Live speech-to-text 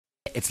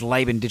It's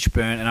Laban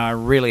Ditchburn, and I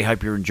really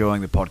hope you're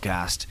enjoying the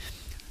podcast.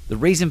 The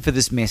reason for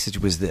this message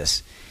was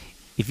this.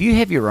 If you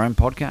have your own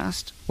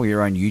podcast or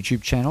your own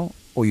YouTube channel,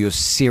 or you're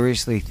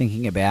seriously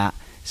thinking about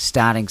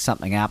starting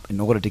something up in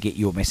order to get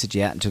your message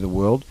out into the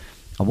world,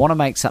 I want to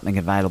make something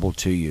available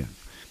to you.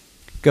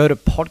 Go to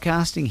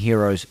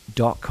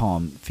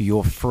podcastingheroes.com for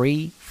your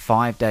free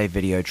 5-day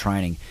video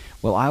training.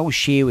 Well, I will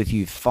share with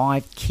you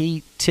 5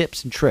 key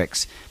tips and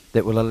tricks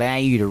that will allow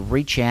you to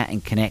reach out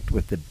and connect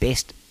with the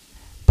best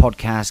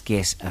podcast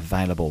guests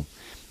available,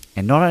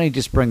 and not only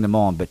just bring them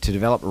on, but to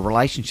develop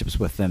relationships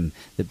with them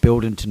that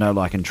build into know,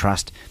 like, and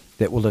trust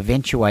that will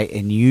eventuate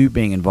in you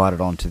being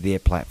invited onto their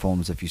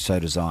platforms if you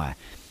so desire.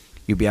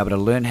 You'll be able to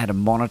learn how to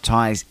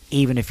monetize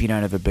even if you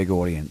don't have a big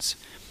audience.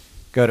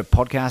 Go to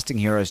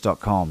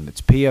podcastingheroes.com. It's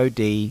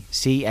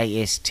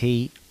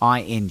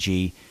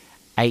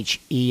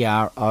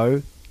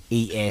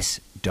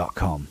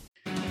podcastingheroes.com.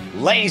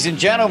 Ladies and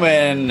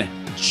gentlemen,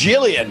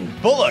 Gillian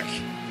Bullock.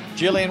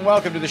 Gillian,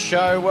 welcome to the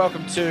show.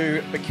 Welcome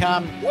to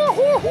become your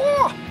own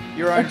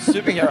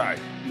superhero.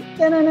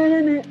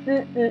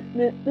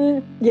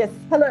 Yes,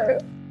 hello.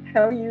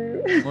 How are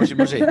you? Mushy,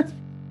 mushy.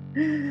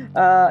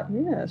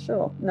 Yeah,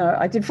 sure. No,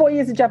 I did 4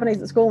 years of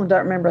Japanese at school and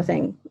don't remember a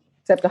thing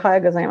except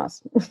ohayou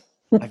gozaimasu.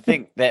 I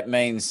think that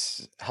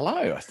means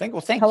hello. I think.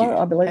 Well, thank hello, you.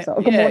 Hello, I believe so.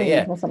 Good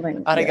morning or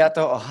something.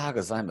 Arigato ohayou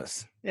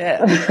gozaimasu.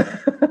 Yeah.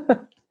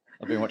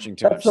 I've been watching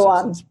too much.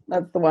 That's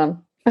the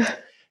one.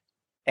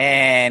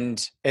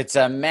 And it's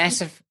a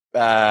massive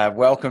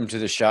welcome to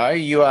the show.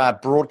 You are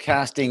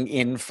broadcasting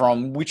in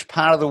from which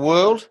part of the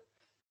world?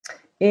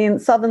 In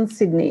southern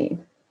Sydney.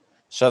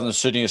 Southern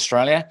Sydney,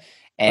 Australia.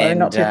 And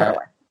not too far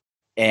away.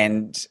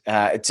 And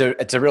it's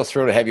a real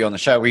thrill to have you on the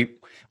show.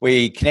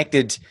 We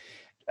connected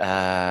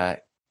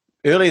early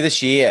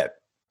this year,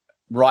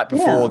 right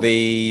before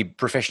the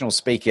Professional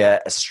Speaker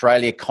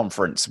Australia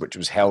conference, which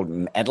was held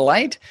in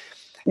Adelaide.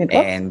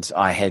 And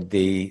I had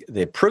the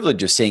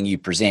privilege of seeing you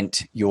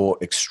present your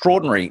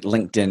extraordinary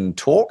LinkedIn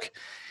talk,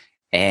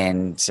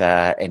 and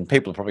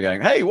people are probably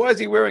going, "Hey, why is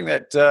he wearing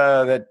that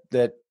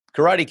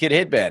Karate Kid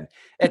headband?"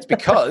 It's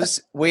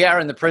because we are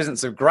in the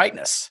presence of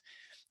greatness,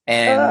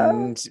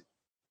 and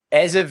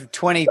as of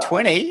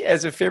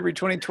February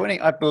 2020,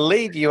 I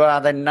believe you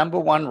are the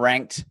 #1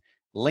 ranked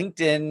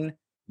LinkedIn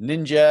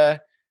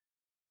Ninja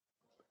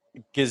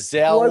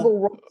Gazelle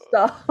Global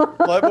Rockstar.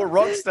 Global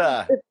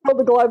Rockstar. It's called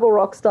the Global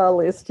Rockstar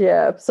list,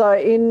 yeah. So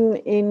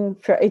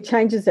it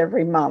changes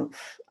every month.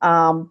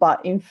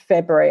 But in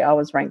February I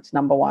was ranked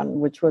 #1,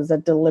 which was a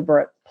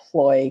deliberate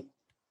ploy.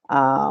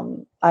 I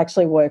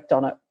actually worked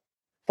on it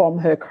from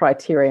her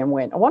criteria and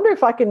went, I wonder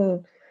if I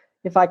can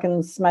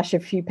smash a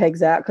few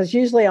pegs out, because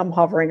usually I'm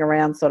hovering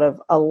around sort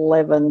of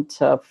 11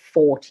 to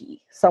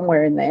 40,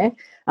 somewhere in there.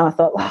 And I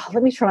thought,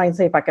 let me try and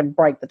see if I can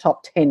break the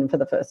top 10 for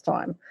the first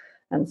time.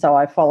 And so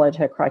I followed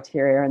her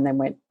criteria and then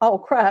went, oh,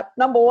 crap,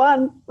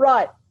 #1,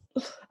 right.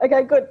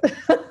 Okay, good.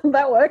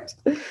 That worked.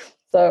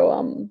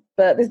 So,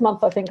 but this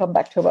month I think I'm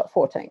back to about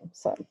 14.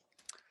 So.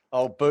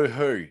 Oh,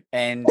 boo-hoo.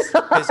 And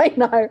I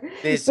know.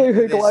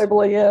 Boo-hoo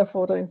globally, yeah,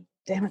 14.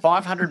 Damn it.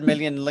 500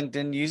 million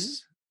LinkedIn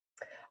users?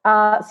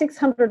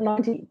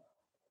 690.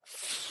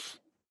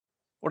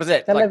 What is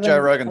that? 11, like Joe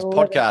Rogan's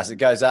podcast. It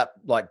goes up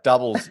like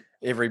doubles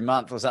every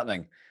month or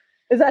something.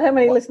 Is that how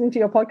many listening to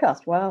your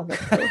podcast? Wow.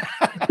 That's cool.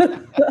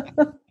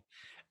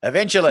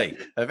 Eventually,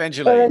 of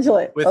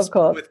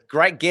course. With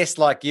great guests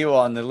like you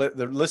on, the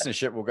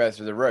listenership will go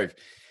through the roof.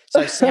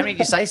 So how many did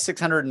you say?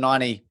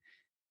 690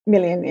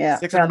 million, yeah.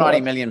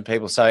 690 million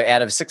people. So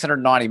out of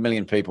 690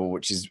 million people,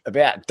 which is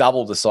about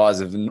double the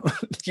size of the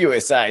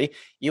USA,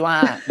 you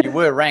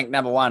were ranked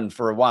 #1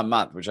 for 1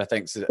 month, which I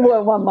think is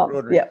 1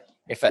 month. Yeah.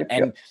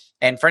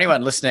 And for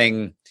anyone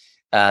listening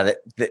that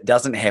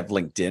doesn't have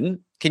LinkedIn,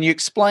 can you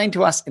explain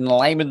to us in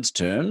layman's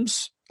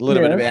terms a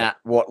little bit about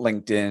what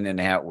LinkedIn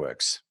and how it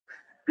works?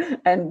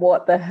 And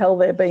what the hell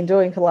they've been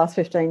doing for the last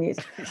 15 years.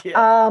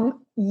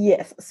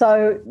 Yes.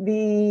 So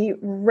the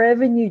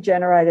revenue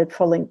generated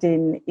for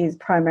LinkedIn is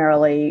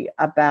primarily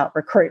about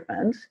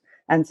recruitment.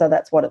 And so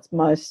that's what it's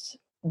most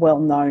well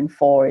known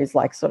for, is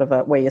like sort of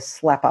where you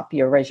slap up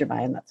your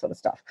resume and that sort of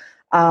stuff.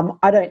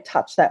 I don't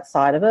touch that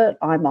side of it.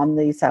 I'm on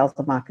the sales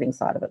and marketing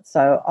side of it.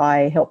 So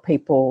I help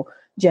people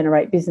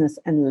generate business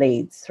and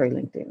leads through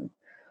LinkedIn.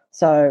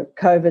 So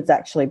COVID's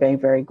actually been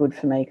very good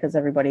for me, because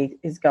everybody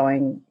is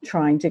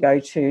trying to go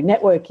to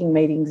networking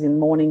meetings in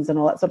mornings and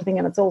all that sort of thing,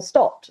 and it's all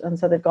stopped. And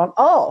so they've gone,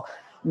 oh,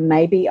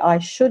 maybe I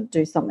should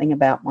do something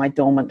about my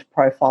dormant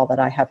profile that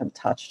I haven't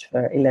touched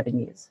for 11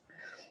 years.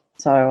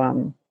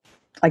 So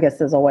I guess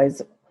there's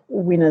always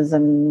winners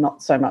and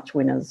not so much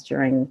winners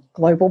during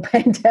global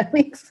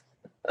pandemics.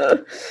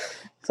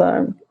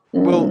 Well,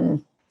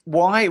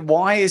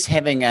 why is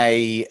having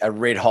a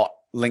red hot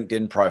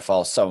LinkedIn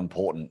profile so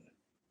important?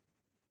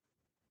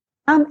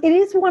 It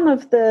is one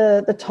of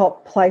the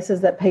top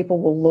places that people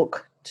will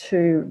look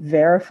to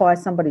verify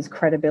somebody's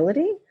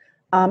credibility.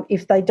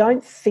 If they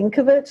don't think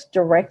of it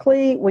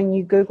directly, when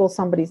you Google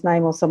somebody's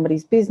name or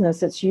somebody's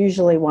business, it's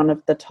usually one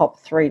of the top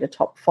 3 to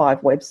top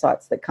 5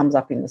 websites that comes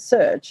up in the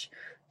search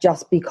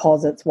just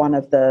because it's one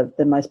of the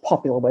most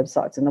popular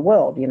websites in the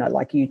world, you know,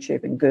 like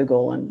YouTube and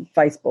Google and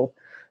Facebook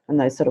and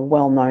those sort of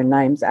well-known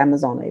names,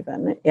 Amazon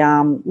even.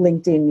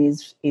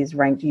 LinkedIn is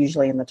ranked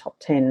usually in the top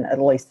 10,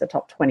 at least the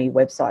top 20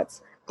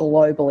 websites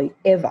globally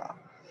ever.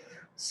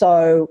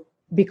 So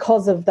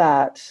because of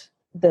that,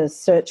 the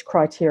search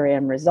criteria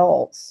and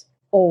results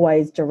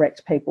always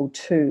direct people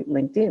to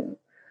LinkedIn.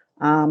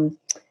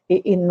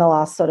 In the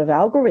last sort of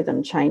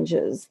algorithm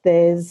changes,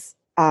 there's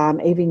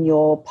even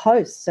your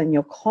posts and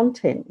your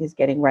content is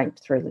getting ranked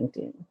through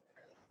LinkedIn.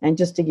 And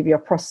just to give you a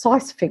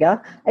precise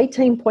figure,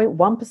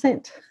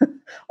 18.1%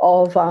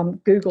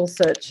 of Google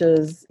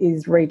searches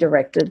is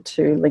redirected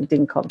to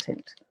LinkedIn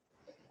content.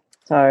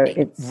 So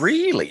it's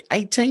really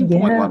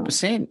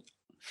 18.1%.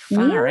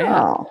 Far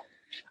out.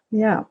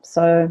 Yeah.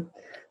 So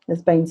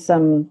there's been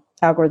some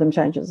algorithm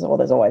changes, or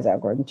there's always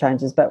algorithm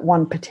changes, but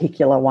one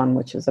particular one,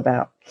 which is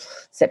about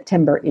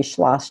September-ish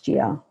last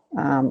year,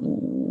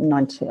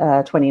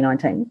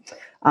 2019,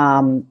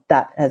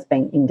 that has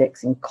been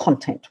indexing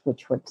content,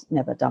 which was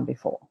never done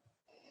before.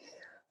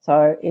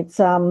 So it's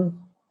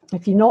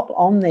if you're not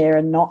on there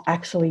and not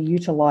actually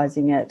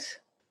utilising it,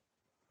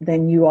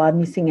 then you are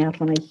missing out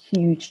on a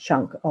huge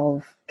chunk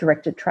of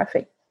directed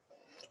traffic.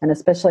 And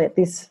especially at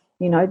this,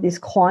 you know, this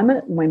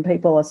climate when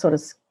people are sort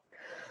of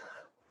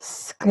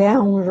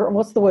scrumming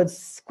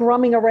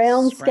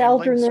around,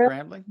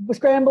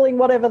 scrambling,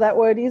 whatever that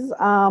word is.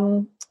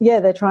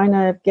 They're trying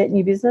to get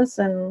new business,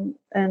 and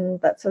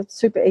that's a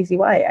super easy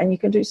way. And you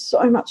can do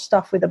so much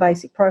stuff with a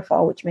basic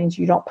profile, which means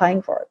you're not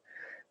paying for it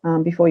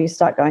before you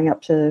start going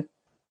up to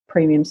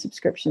premium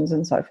subscriptions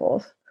and so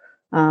forth,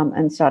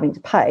 and starting to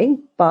pay.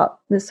 But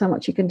there's so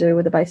much you can do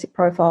with a basic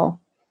profile.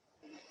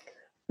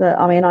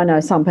 I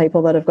know some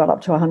people that have got up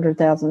to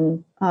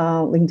 100,000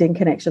 LinkedIn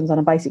connections on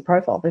a basic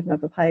profile. They've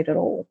never paid at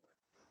all.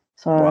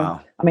 So,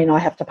 wow. I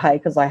have to pay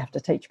because I have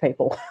to teach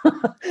people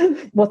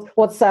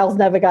what's Sales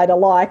Navigator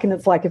like, and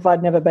it's like if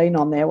I'd never been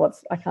on there,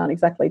 I can't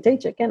exactly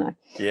teach it, can I?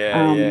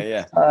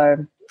 Yeah.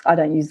 So I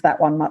don't use that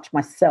one much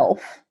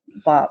myself,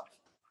 but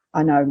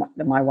I know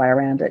my way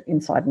around it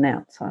inside and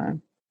out.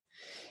 So.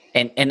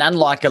 And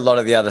unlike a lot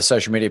of the other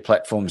social media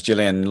platforms,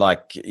 Gillian,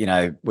 like, you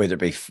know, whether it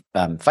be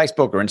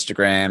Facebook or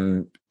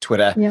Instagram,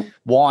 Twitter,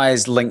 why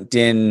is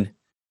LinkedIn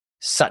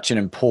such an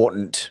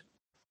important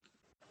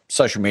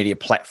social media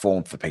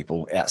platform for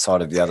people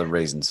outside of the other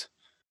reasons?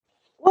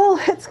 Well,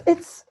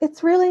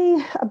 it's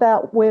really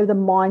about where the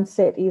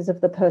mindset is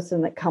of the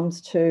person that comes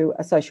to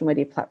a social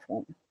media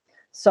platform.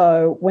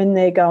 So when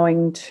they're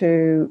going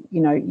to,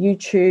 you know,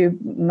 YouTube,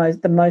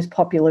 the most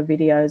popular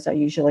videos are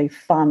usually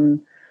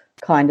fun,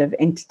 kind of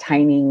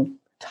entertaining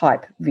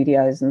type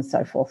videos and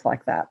so forth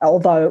like that.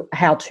 Although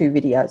how-to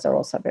videos are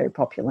also very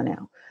popular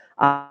now.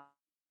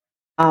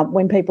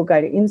 When people go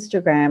to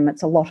Instagram,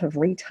 it's a lot of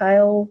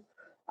retail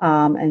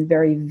and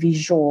very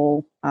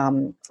visual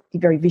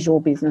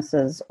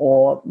businesses,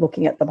 or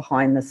looking at the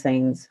behind the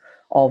scenes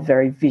of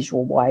very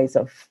visual ways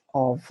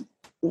of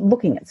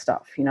looking at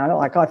stuff. You know,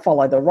 like I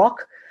follow The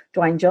Rock,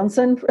 Dwayne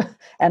Johnson,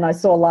 and I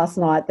saw last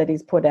night that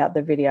he's put out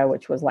the video,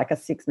 which was like a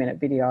 6-minute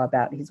video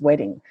about his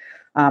wedding.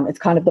 It's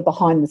kind of the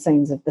behind the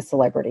scenes of the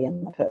celebrity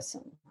and the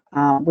person,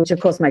 which of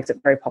course makes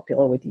it very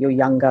popular with your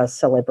younger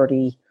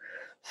celebrity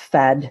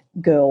fad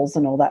girls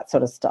and all that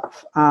sort of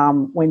stuff.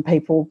 When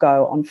people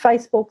go on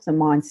Facebook, the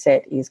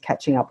mindset is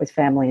catching up with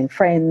family and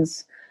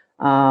friends,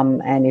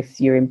 and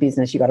if you're in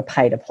business, you've got to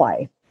pay to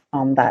play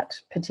on that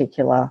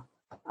particular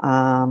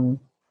platform.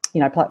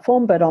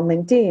 But on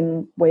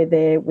LinkedIn, we're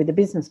there with a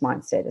business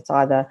mindset. It's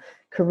either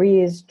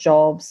careers,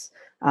 jobs,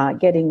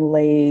 getting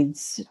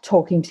leads,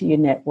 talking to your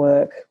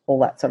network, all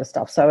that sort of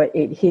stuff. So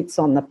it hits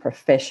on the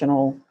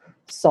professional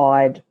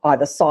side,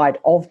 either side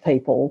of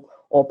people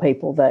or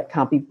people that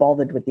can't be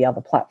bothered with the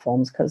other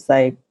platforms because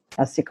they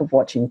are sick of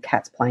watching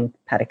cats playing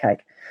patty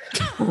cake,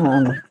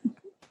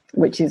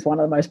 which is one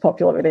of the most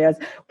popular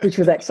videos, which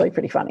was actually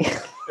pretty funny.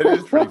 It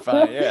is pretty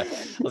funny, yeah.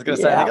 I was going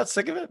to say, they got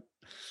sick of it.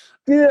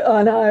 Yeah,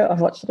 I know. I've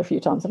watched it a few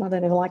times and I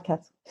don't even like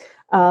cats.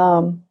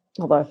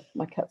 Although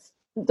my cats,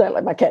 don't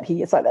let my cat hear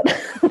you say that.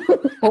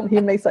 Or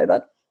hear me say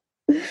that.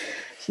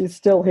 She's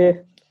still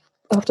here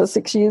after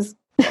 6 years.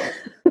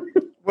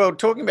 Well,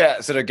 talking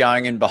about sort of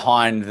going in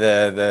behind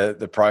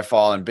the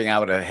profile and being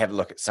able to have a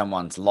look at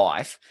someone's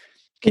life,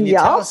 can you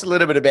tell us a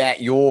little bit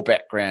about your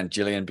background,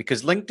 Gillian?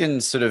 Because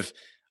LinkedIn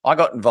I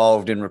got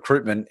involved in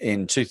recruitment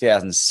in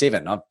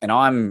 2007, and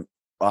I'm,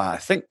 I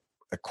think,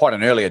 quite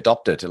an early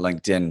adopter to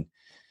LinkedIn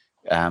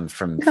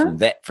from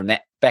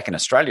that back in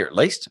Australia, at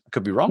least. I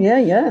could be wrong.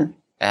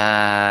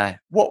 Yeah.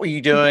 What were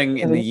you doing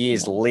in the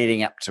years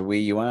leading up to where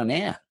you are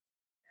now?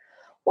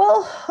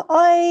 Well,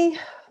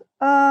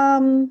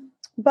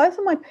 both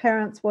of my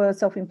parents were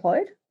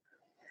self-employed.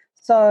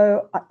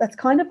 So that's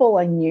kind of all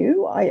I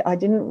knew. I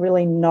didn't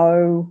really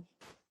know,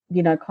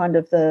 kind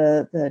of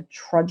the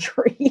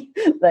drudgery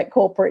that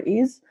corporate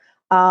is.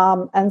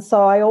 And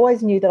so I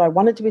always knew that I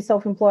wanted to be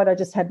self-employed. I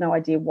just had no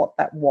idea what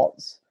that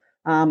was.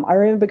 I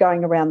remember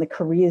going around the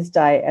careers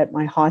day at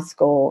my high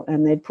school,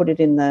 and they'd put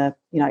it in the,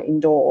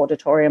 indoor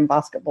auditorium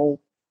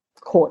basketball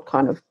court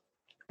kind of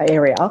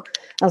area. There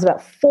was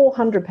about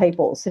 400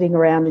 people sitting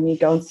around, and you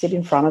go and sit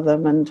in front of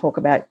them and talk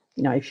about,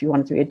 if you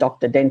wanted to be a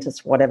doctor,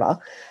 dentist, whatever.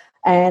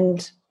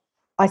 And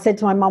I said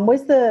to my mum,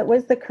 where's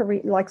the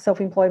career, like,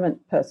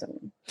 self-employment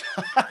person?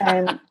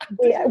 And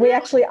we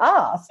actually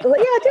asked. Yeah,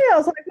 I did. I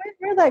was like,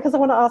 where are they? Because I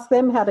want to ask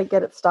them how to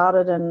get it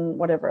started and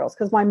whatever else.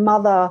 Because my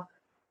mother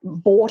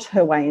bought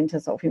her way into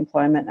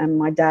self-employment, and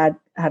my dad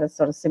had a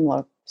sort of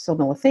similar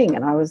thing.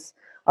 And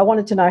I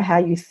wanted to know how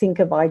you think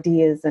of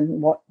ideas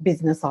and what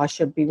business I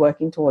should be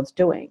working towards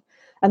doing.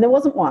 And there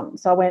wasn't one.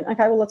 So I went,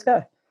 okay, well, let's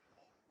go.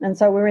 And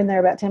so we were in there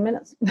about 10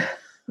 minutes.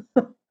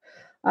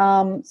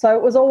 So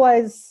it was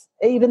always,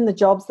 even the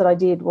jobs that I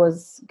did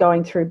was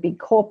going through big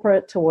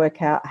corporate to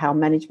work out how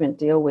management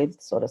deal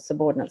with sort of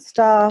subordinate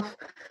staff,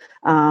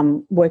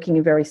 working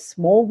in very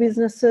small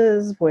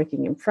businesses,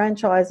 working in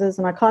franchises.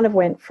 And I kind of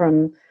went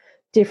from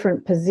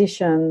different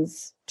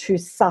positions to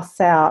suss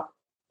out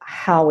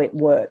how it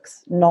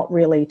works, not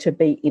really to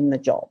be in the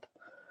job.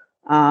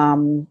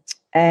 And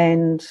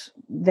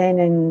then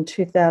in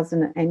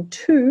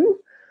 2002,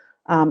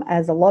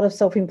 as a lot of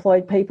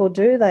self-employed people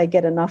do, they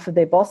get enough of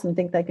their boss and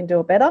think they can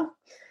do it better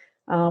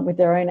with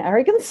their own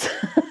arrogance.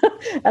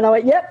 And I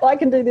went, yep, I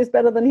can do this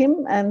better than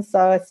him. And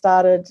so I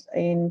started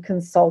in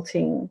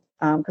consulting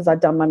because I'd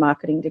done my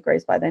marketing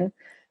degrees by then,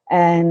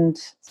 and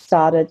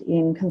started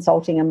in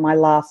consulting, and my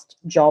last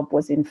job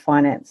was in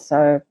finance.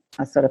 So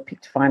I sort of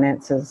picked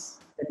finance as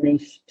the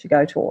niche to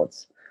go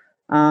towards.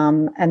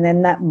 And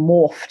then that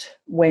morphed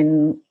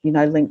when,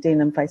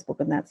 LinkedIn and Facebook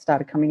and that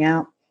started coming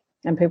out,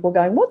 and people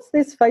going, what's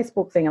this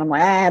Facebook thing? And I'm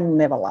like, it'll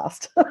never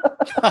last. Don't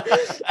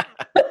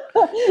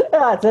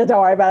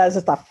worry about it. It's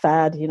just a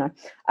fad,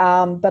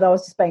 But I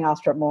was just being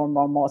asked for it more and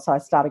more and more. So I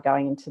started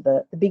going into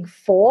the big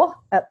four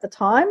at the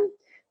time,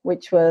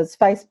 which was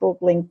Facebook,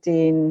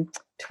 LinkedIn,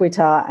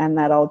 Twitter, and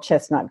that old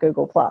chestnut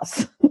Google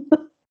Plus.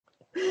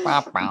 Yeah,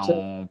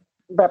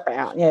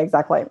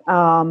 exactly.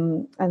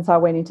 And so I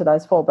went into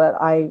those four, but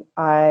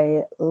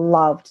I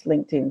loved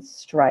LinkedIn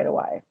straight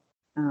away.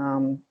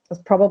 It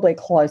was probably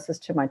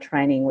closest to my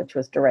training, which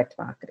was direct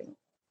marketing.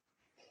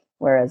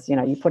 Whereas,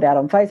 you put out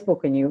on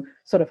Facebook and you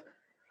sort of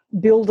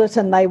build it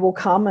and they will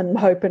come and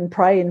hope and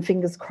pray and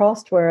fingers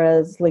crossed.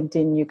 Whereas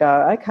LinkedIn, you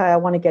go, okay, I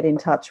want to get in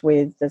touch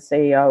with the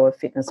CEO of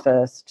Fitness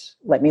First.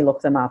 Let me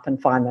look them up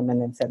and find them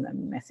and then send them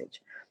a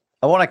message.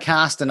 I want to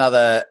cast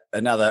another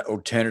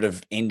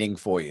alternative ending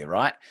for you,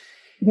 right?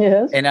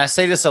 Yes. And I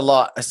see this a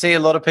lot. I see a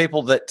lot of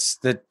people that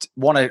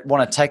want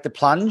to take the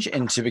plunge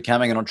into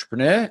becoming an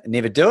entrepreneur and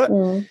never do it.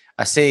 Mm.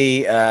 I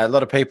see a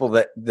lot of people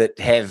that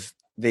have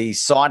the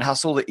side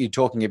hustle that you're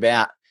talking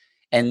about,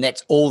 and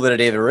that's all that it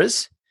ever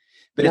is.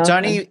 But it's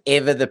only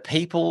ever the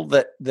people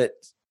that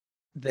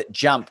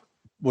jump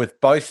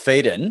with both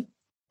feet in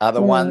are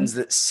the ones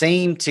that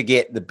seem to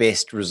get the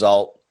best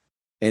result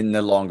in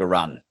the longer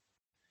run.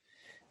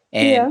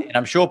 And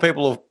I'm sure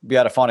people will be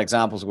able to find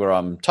examples where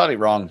I'm totally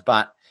wrong,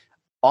 but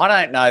I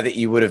don't know that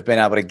you would have been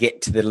able to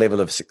get to the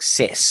level of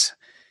success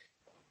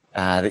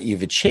that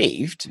you've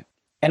achieved.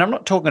 And I'm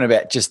not talking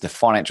about just the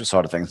financial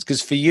side of things,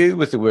 because for you,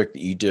 with the work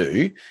that you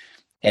do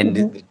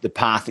and the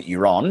path that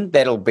you're on,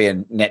 that'll be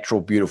a natural,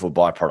 beautiful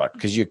byproduct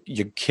because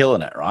you're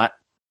killing it, right?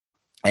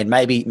 And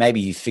maybe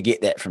you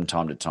forget that from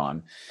time to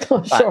time.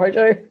 Oh, sure I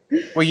do.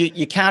 Well,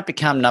 you can't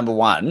become number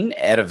one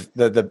out of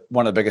the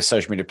one of the biggest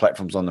social media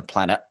platforms on the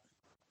planet.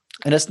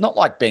 And it's not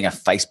like being a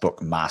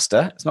Facebook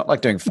master. It's not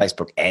like doing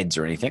Facebook ads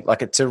or anything.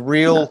 Like, it's a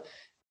real,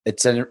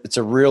 it's a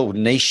real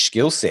niche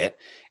skill set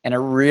and a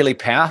really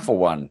powerful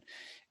one.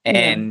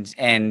 And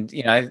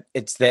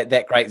it's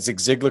that great Zig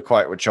Ziglar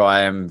quote, which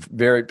I am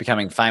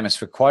becoming famous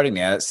for quoting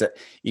now. It's that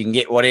you can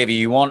get whatever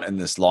you want in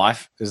this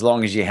life as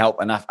long as you help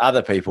enough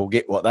other people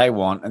get what they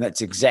want. And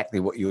that's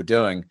exactly what you're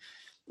doing.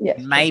 Yes.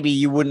 Maybe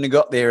you wouldn't have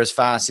got there as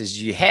fast as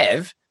you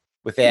have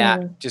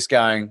without just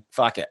going,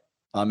 fuck it,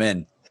 I'm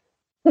in.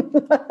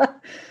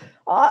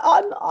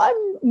 I'm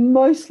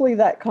mostly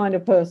that kind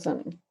of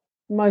person.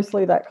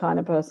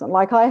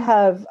 Like, I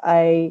have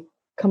a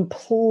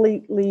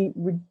completely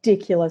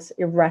ridiculous,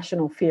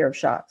 irrational fear of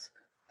sharks.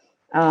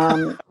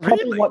 Really?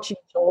 Probably watching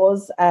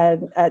Jaws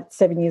at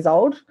 7 years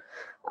old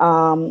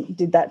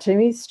did that to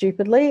me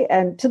stupidly,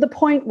 and to the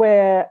point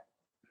where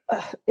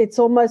it's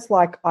almost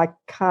like I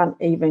can't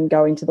even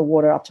go into the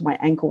water up to my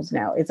ankles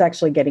now. It's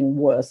actually getting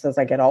worse as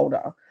I get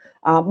older.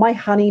 My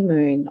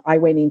honeymoon, I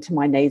went into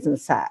my knees and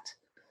sat.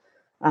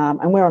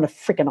 And we're on a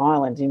freaking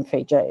island in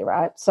Fiji,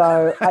 right?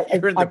 So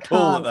you're in the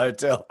pool at the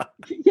hotel.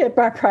 Yeah,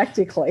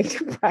 practically.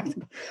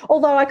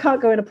 Although I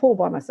can't go in a pool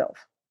by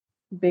myself,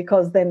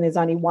 because then there's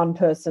only one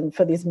person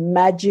for this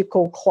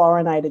magical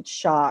chlorinated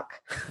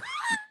shark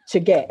to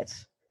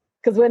get.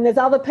 Because when there's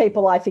other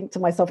people, I think to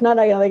myself, no,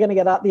 they're going to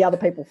get out the other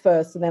people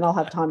first, and then I'll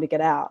have time to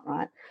get out,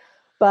 right?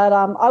 But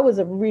I was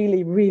a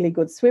really, really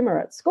good swimmer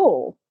at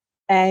school.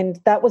 And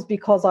that was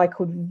because I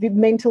could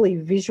mentally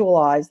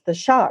visualize the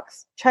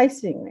sharks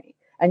chasing me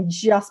and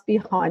just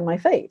behind my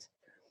feet.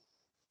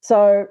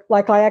 So,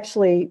 like, I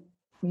actually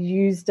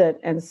used it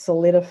and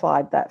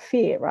solidified that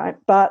fear, right?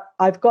 But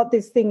I've got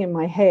this thing in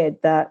my head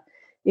that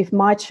if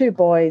my two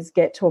boys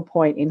get to a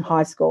point in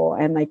high school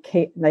and I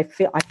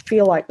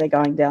feel like they're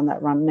going down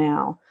that run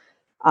now,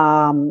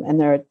 and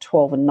they're at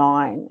 12 and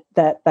 9,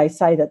 that they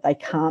say that they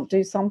can't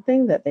do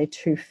something, that they're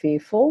too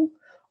fearful,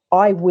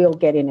 I will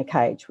get in a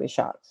cage with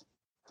sharks.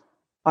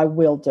 I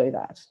will do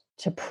that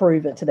to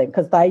prove it to them,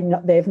 because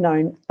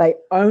they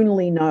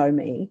only know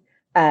me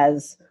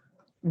as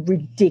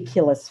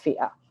ridiculous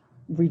fear,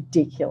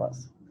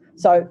 ridiculous.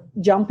 So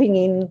jumping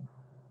in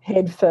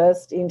head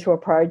first into a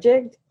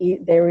project,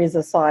 there is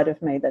a side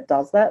of me that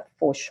does that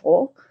for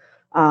sure.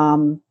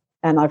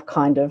 And I've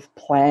kind of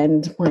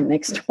planned my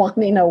next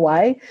one in a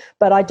way,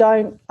 but I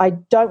don't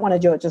want to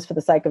do it just for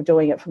the sake of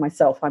doing it for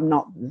myself. I'm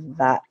not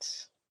that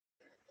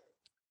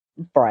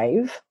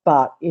brave,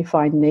 but if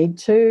I need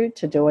to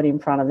do it in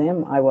front of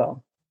them, I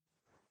will.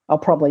 I'll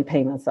probably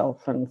pee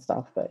myself and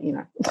stuff, but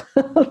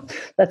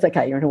that's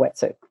okay. You're in a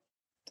wetsuit.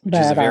 Which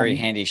is a very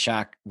handy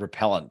shark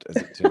repellent, is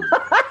it too?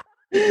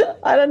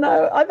 I don't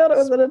know. I thought it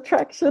was an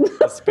attraction.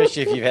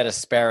 Especially if you've had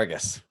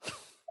asparagus.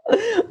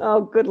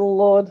 Oh, good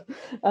Lord.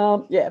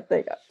 Yeah, there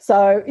you go.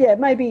 So, yeah,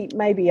 maybe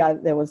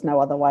there was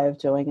no other way of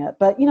doing it.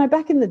 But,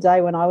 back in the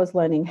day when I was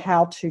learning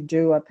how to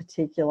do a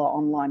particular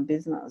online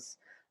business,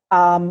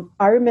 I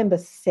remember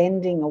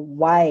sending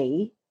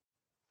away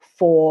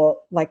for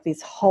like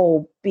this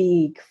whole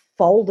big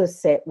folder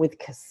set with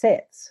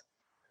cassettes.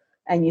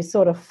 And you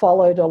sort of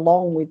followed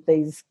along with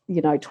these,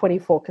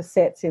 24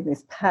 cassettes in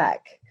this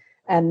pack,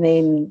 and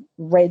then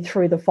read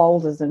through the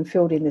folders and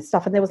filled in this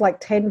stuff. And there was like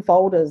 10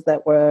 folders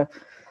that were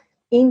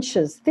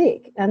inches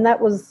thick. And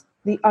that was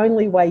the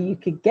only way you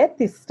could get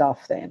this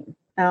stuff then.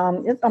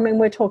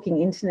 We're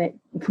talking internet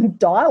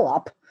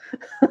dial-up.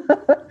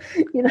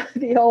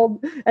 The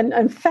old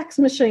and fax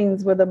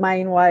machines were the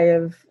main way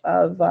of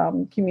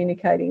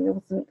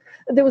communicating.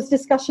 There was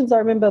discussions. I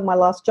remember my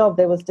last job,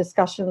 there was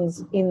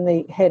discussions in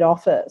the head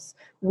office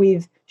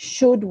with,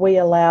 should we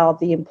allow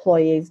the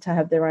employees to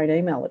have their own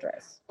email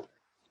address?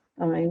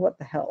 I mean, what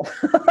the hell?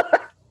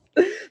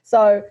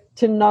 So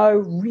to know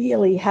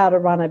really how to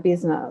run a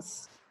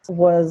business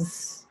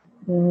was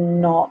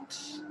not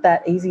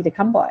that easy to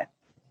come by.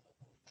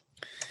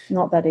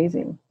 Not that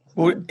easy.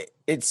 Well,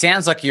 it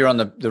sounds like you're on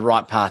the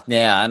right path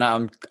now, and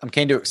I'm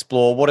keen to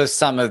explore what are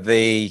some of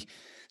the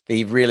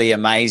really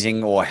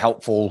amazing or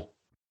helpful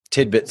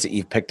tidbits that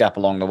you've picked up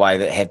along the way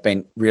that have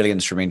been really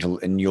instrumental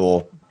in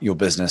your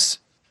business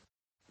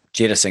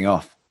jettisoning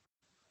off.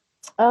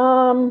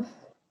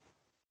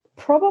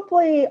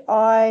 Probably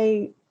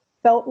I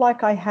felt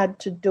like I had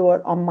to do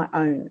it on my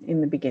own in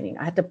the beginning.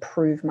 I had to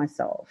prove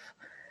myself,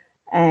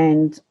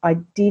 and I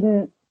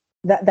didn't.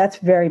 That's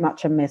very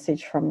much a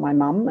message from my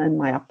mum and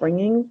my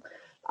upbringing.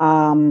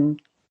 So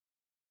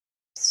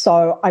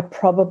I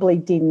probably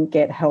didn't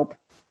get help.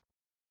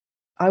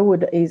 I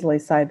would easily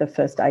say the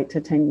first 8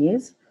 to 10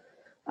 years.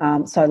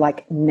 So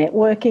like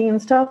networking and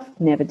stuff,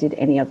 never did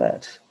any of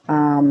it.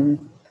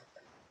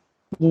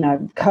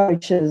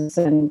 Coaches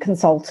and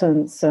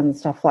consultants and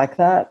stuff like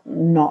that,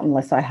 not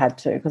unless I had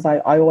to, because I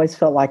always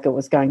felt like it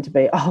was going to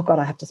be, oh God,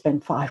 I have to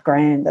spend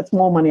 $5,000. That's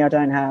more money I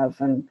don't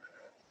have. And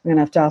I'm going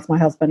to have to ask my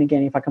husband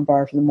again if I can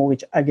borrow from the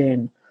mortgage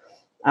again.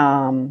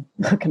 I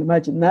can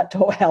imagine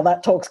how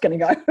that talk's going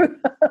to go.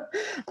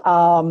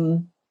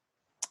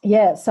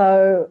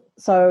 So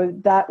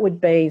that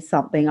would be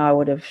something I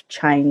would have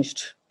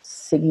changed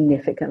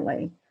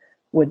significantly,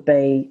 would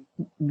be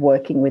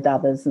working with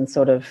others and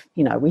sort of,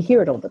 we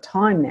hear it all the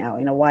time now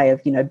in a way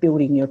of,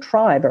 building your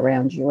tribe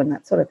around you and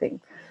that sort of thing.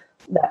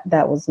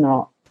 That was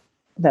not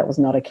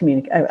a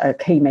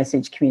key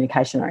message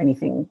communication or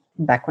anything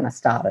back when I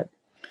started.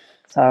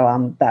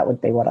 So that would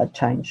be what I'd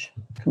change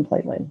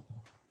completely.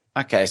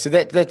 Okay, so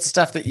that's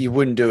stuff that you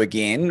wouldn't do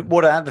again.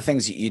 What are the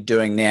things that you're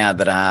doing now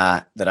that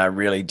are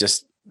really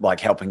just like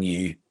helping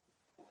you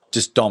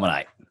just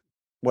dominate?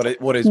 What is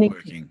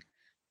working?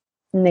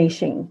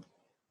 Niching.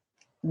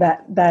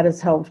 That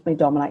has helped me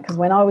dominate, because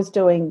when I was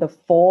doing the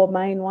 4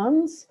 main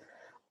ones,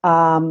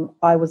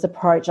 I was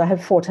approached. I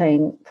have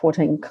 14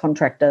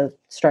 contractor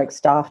stroke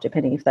staff,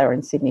 depending if they were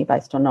in Sydney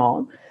based or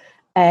not.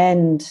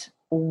 And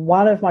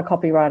one of my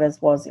copywriters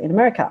was in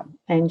America,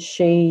 and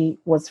she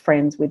was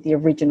friends with the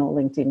original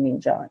LinkedIn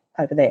Ninja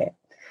over there.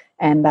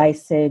 And they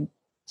said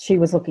she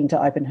was looking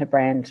to open her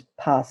brand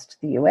past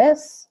the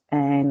US,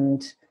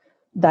 and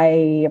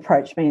they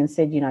approached me and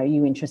said, are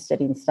you interested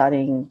in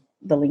studying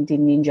the LinkedIn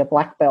Ninja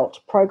Black Belt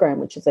program,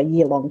 which is a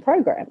year-long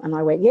program? And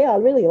I went, yeah, I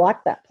really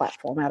like that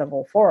platform out of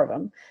all 4 of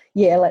them.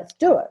 Yeah, let's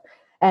do it.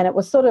 And it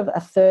was sort of a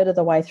third of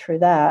the way through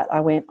that,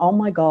 I went, oh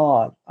my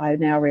God, I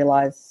now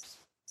realize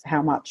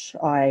how much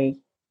I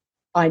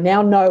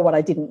now know what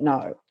I didn't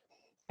know.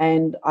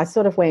 And I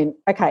sort of went,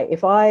 okay,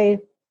 if I'm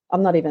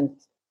not even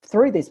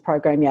through this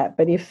program yet,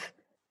 but if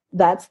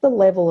that's the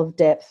level of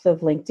depth of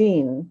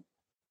LinkedIn,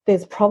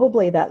 there's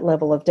probably that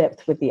level of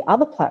depth with the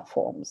other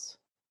platforms.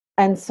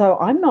 And so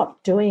I'm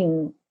not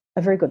doing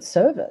a very good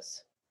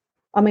service.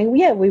 I mean,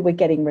 yeah, we were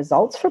getting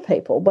results for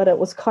people, but it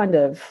was kind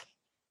of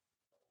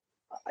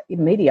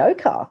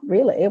mediocre,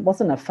 really. It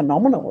wasn't a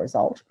phenomenal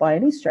result by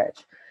any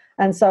stretch.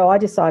 And so I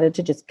decided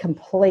to just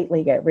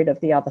completely get rid of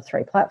the other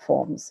 3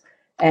 platforms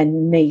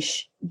and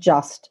niche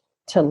just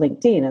to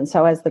LinkedIn. And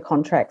so as the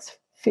contracts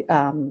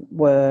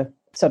were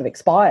sort of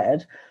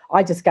expired,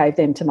 I just gave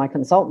them to my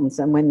consultants.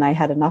 And when they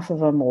had enough of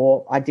them,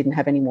 or I didn't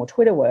have any more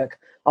Twitter work,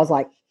 I was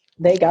like,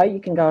 there you go, you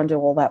can go and do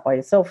all that by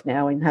yourself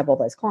now and have all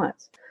those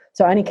clients.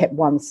 So I only kept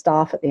 1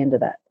 staff at the end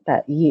of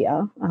that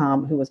year,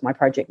 who was my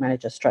project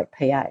manager stroke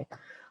PA.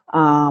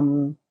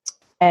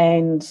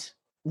 And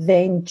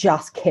then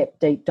just kept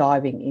deep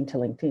diving into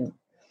LinkedIn.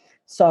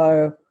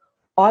 So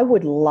I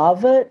would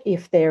love it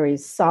if there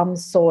is some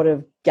sort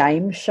of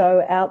game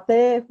show out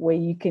there where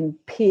you can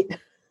pit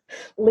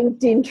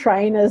LinkedIn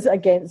trainers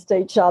against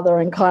each other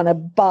and kind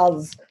of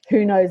buzz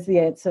who knows the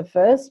answer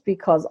first,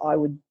 because I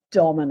would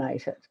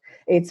dominate it.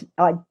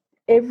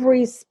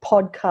 Every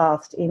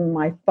podcast in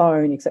my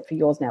phone, except for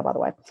yours now, by the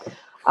way,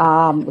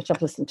 which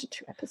I've listened to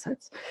 2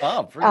 episodes.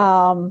 Oh,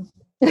 brilliant.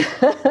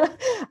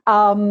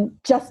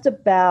 Just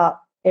about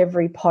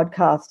every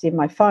podcast in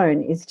my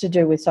phone is to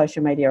do with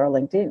social media or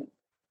LinkedIn.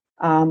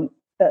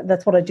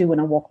 That's what I do when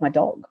I walk my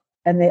dog.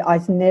 And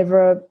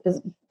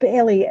there's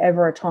barely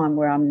ever a time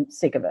where I'm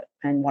sick of it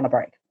and want to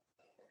break.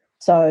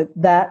 So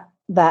that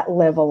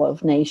level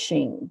of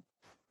niching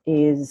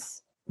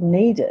is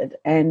needed.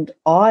 And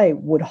I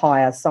would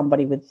hire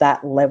somebody with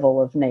that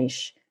level of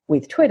niche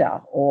with Twitter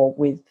or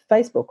with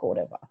Facebook or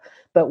whatever.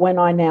 But when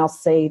I now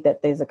see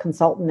that there's a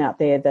consultant out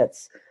there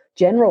that's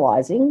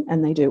generalizing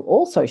and they do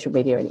all social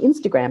media and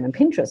Instagram and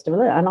Pinterest,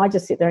 and I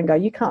just sit there and go,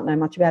 you can't know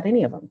much about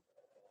any of them.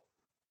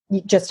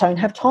 You just don't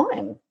have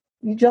time.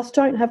 You just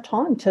don't have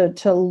time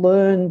to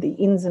learn the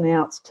ins and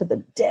outs to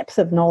the depth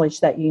of knowledge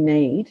that you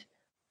need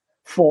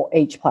for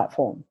each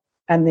platform.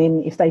 And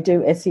then if they do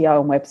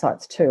SEO and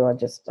websites too,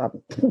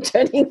 I'm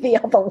turning the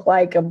other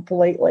way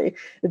completely.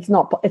 It's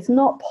not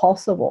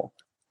possible.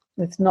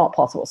 It's not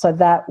possible. So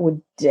that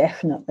would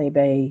definitely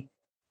be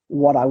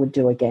what I would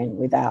do again,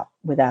 without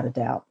a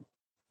doubt.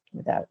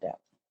 Without a doubt.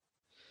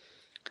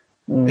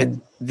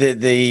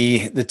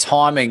 The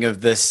timing of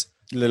this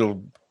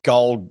little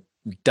gold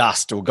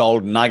dust, or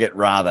gold nugget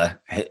rather,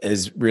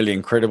 is really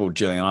incredible,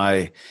 Gillian.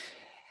 I,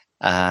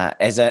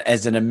 as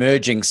an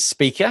emerging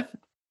speaker,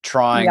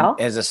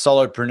 as a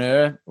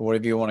solopreneur, or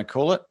whatever you want to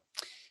call it,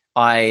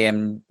 I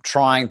am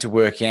trying to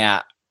work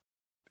out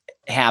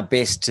how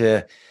best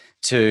to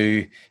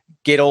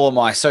get all of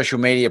my social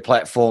media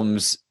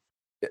platforms,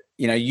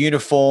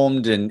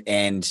 uniformed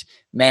and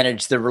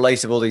manage the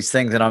release of all these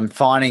things. And I'm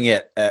finding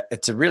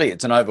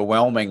it's an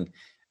overwhelming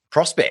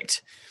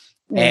prospect.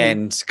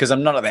 And because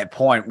I'm not at that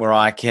point where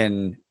I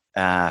can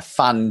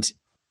fund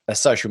a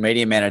social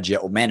media manager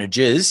or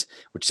managers,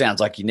 which sounds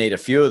like you need a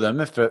few of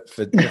them for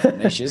different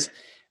niches,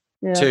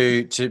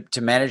 to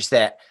manage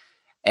that.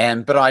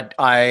 But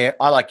I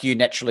like you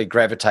naturally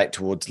gravitate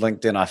towards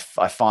LinkedIn.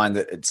 I find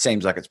that it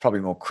seems like it's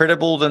probably more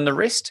credible than the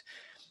rest.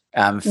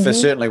 For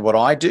certainly what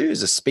I do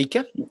as a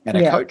speaker and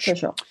a coach. For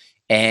sure.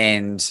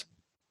 And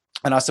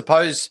I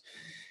suppose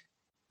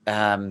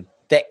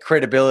that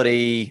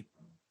credibility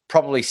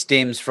probably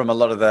stems from a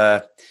lot of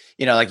the,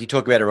 like you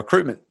talk about a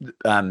recruitment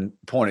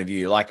point of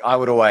view. Like I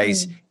would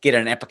always get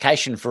an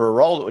application for a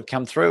role that would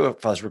come through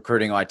if I was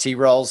recruiting IT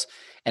roles.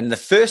 And the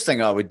first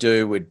thing I would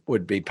do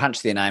would be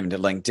punch their name into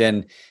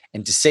LinkedIn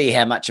and to see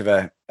how much of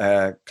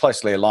a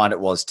closely aligned it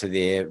was to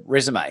their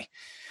resume.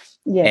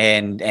 Yeah.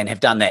 And have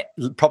done that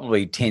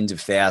probably tens of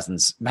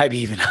thousands, maybe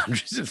even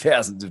hundreds of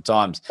thousands of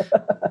times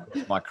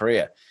in my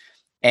career.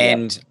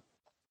 And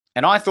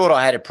I thought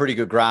I had a pretty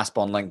good grasp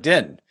on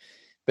LinkedIn.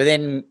 But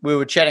then we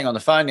were chatting on the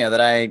phone the other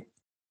day,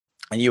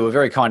 and you were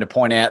very kind to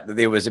point out that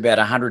there was about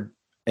 100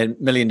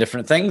 million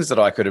different things that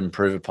I could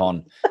improve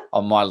upon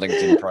on my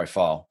LinkedIn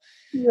profile.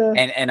 Yeah.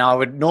 And I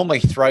would normally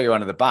throw you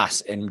under the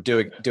bus and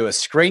do a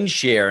screen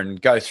share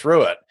and go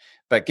through it.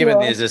 But given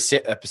there's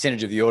a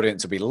percentage of the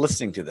audience will be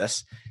listening to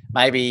this,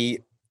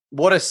 maybe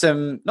what are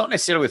some, not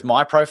necessarily with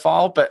my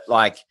profile, but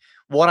like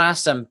what are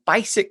some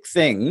basic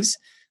things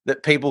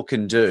that people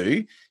can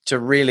do to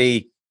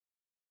really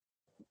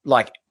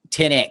like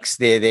 10x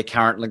their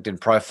current LinkedIn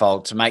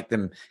profile to make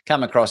them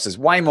come across as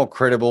way more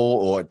credible,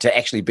 or to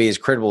actually be as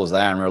credible as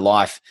they are in real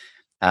life,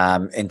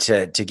 and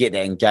to get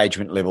that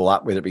engagement level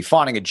up, whether it be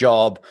finding a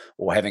job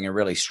or having a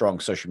really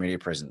strong social media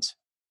presence?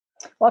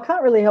 Well, I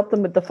can't really help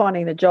them with the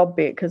finding the job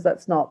bit because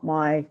that's not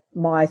my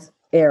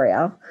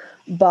area.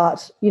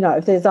 But,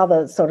 if there's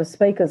other sort of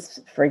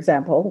speakers, for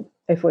example,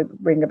 if we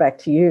bring it back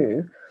to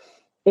you,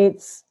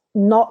 it's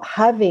not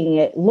having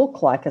it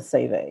look like a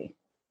CV.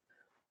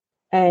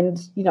 And,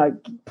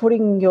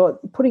 putting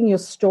your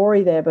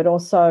story there, but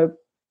also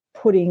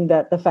putting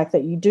the fact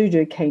that you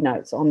do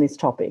keynotes on this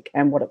topic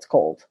and what it's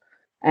called.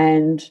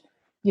 And,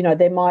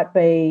 there might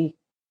be,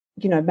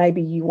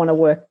 maybe you want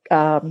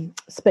to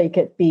speak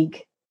at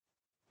big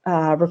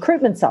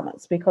recruitment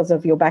summits because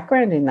of your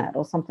background in that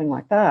or something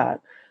like that.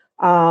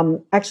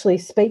 Actually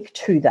speak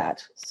to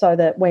that so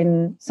that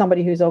when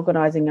somebody who's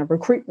organising a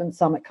recruitment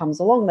summit comes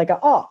along, they go,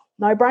 oh,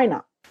 no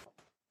brainer.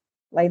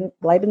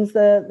 Laban's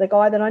the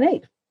guy that I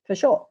need for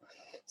sure.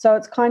 So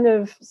it's kind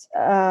of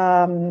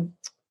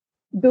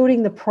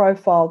building the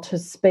profile to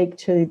speak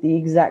to the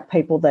exact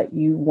people that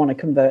you want to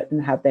convert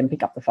and have them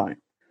pick up the phone.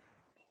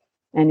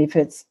 And if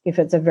it's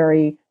a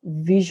very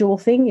visual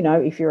thing,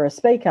 if you're a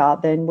speaker,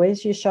 then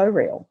where's your show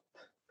reel?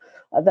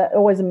 That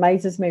always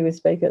amazes me with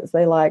speakers.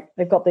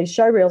 They've got these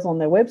show reels on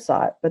their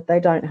website, but they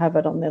don't have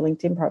it on their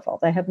LinkedIn profile.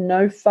 They have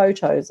no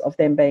photos of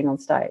them being on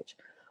stage.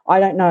 I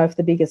don't know if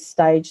the biggest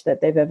stage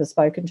that they've ever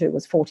spoken to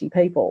was 40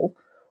 people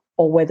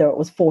or whether it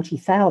was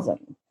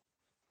 40,000.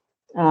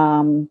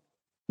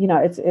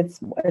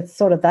 It's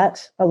sort of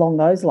that along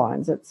those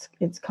lines.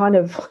 It's kind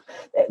of,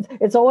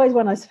 it's always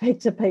when I speak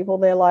to people,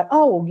 they're like,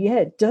 oh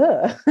yeah,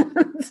 duh.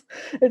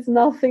 It's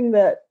nothing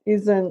that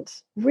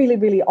isn't really,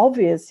 really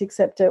obvious,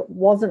 except it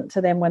wasn't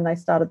to them when they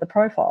started the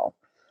profile.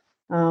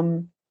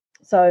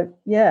 So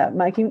yeah,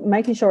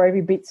 making sure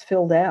every bit's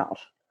filled out.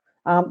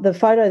 The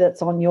photo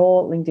that's on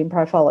your LinkedIn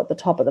profile at the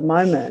top at the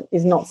moment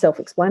is not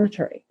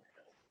self-explanatory.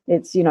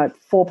 It's,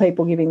 4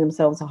 people giving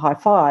themselves a high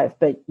five,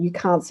 but you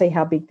can't see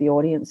how big the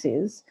audience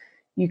is.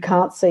 You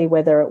can't see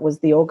whether it was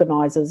the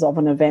organisers of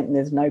an event and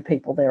there's no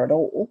people there at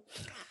all.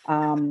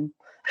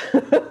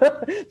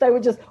 They were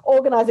just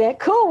organising it.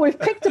 Cool, we've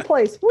picked a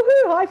place.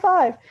 Woohoo, high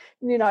five.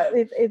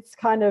 It's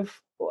kind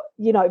of,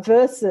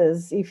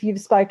 versus if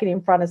you've spoken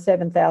in front of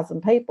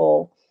 7,000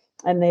 people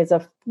and there's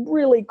a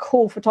really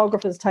cool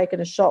photographer's taken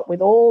a shot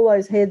with all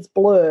those heads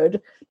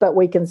blurred, but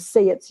we can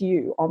see it's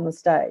you on the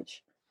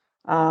stage.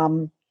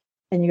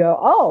 And you go,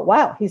 oh,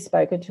 wow, he's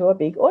spoken to a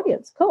big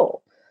audience.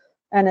 Cool.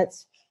 And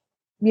it's,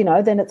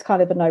 then it's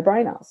kind of a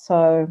no-brainer.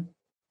 So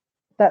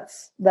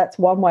that's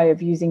one way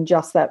of using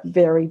just that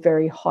very,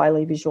 very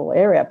highly visual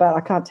area. But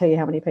I can't tell you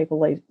how many people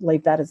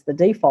leave that as the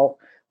default,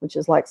 which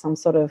is like some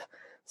sort of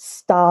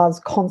stars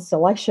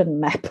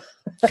constellation map.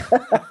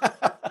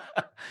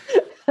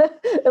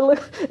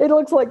 It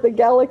looks like the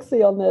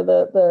galaxy on there,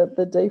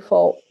 the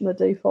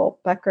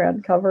default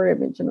background cover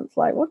image, and it's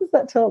like, what does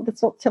that tell?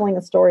 That's not telling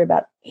a story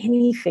about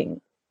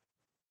anything.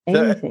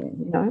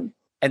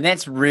 And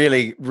that's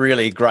really,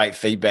 really great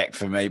feedback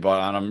for me,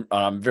 and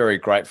I'm very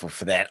grateful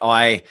for that.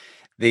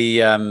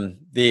 The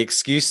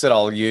excuse that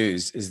I'll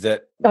use is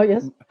that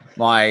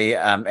my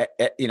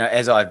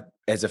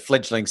as a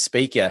fledgling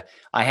speaker,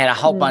 I had a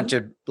whole bunch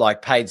of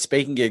like paid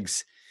speaking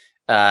gigs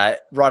right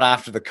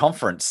after the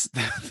conference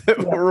that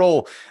were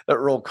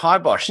all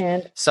kibosh.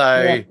 So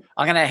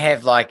I'm going to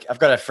have I've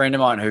got a friend of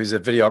mine who's a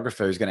videographer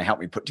who's going to help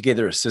me put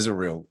together a sizzle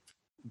reel.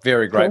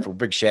 Very grateful. Cool.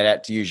 Big shout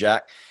out to you,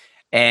 Jacques.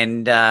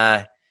 And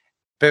but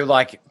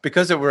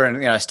because we're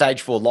in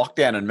stage 4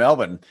 lockdown in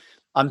Melbourne,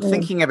 I'm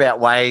thinking about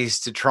ways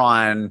to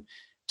try and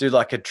do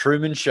like a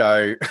Truman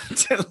Show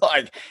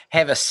to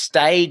have a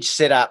stage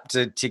set up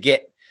to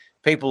get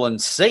people in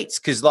seats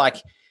because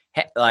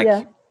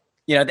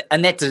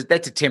and that's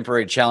a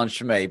temporary challenge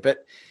for me.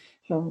 But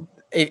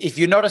if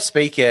you're not a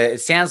speaker, it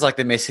sounds like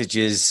the message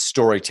is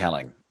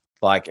storytelling.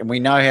 And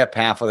we know how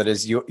powerful it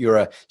is. You're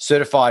a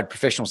certified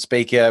professional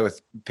speaker with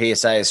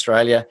PSA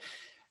Australia,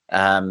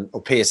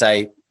 or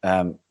PSA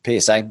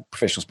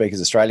Professional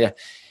Speakers Australia,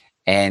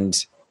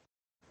 and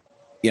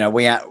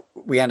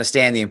we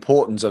understand the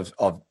importance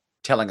of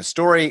telling a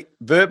story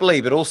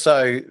verbally, but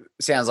also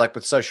sounds like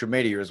with social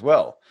media as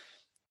well.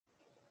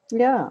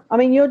 Yeah. I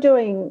mean, you're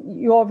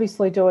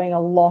obviously doing a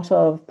lot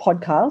of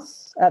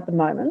podcasts at the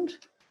moment.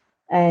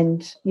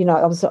 And,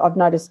 I've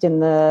noticed in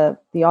the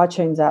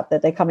iTunes app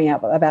that they're coming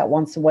out about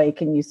once a week.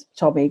 And you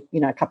told me,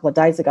 a couple of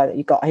days ago that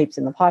you've got heaps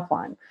in the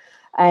pipeline.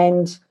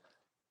 And,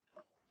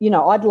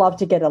 I'd love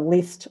to get a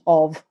list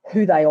of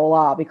who they all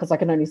are because I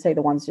can only see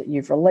the ones that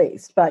you've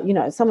released. But,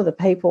 some of the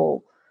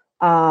people,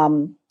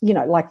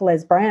 like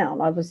Les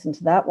Brown, I've listened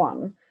to that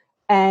one.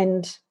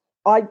 And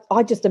I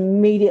just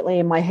immediately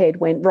in my head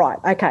went, right,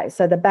 okay,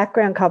 so the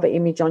background cover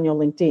image on your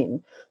LinkedIn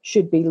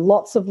should be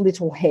lots of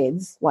little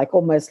heads,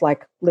 almost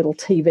like little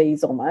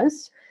TVs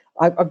almost,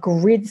 a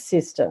grid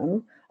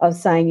system of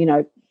saying,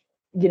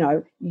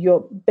 become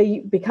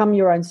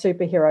your own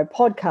superhero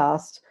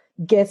podcast,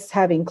 guests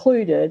have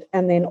included,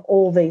 and then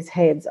all these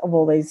heads of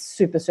all these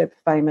super, super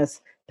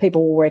famous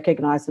people will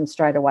recognize them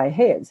straight away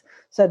heads.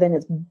 So then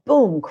it's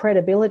boom,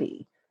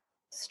 credibility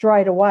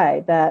straight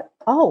away that,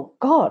 oh,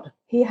 God,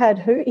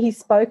 he's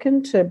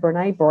spoken to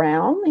Brene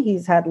Brown.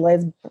 He's had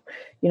Les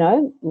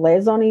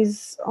on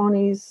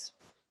his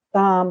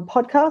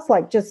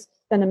podcast, just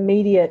an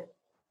immediate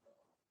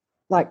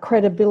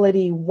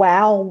credibility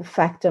wow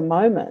factor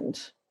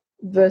moment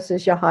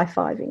versus your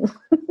high-fiving.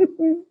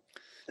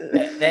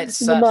 That's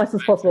the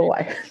nicest possible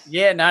way.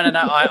 Yeah, no.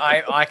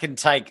 I can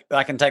take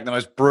the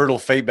most brutal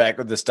feedback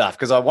with this stuff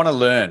because I want to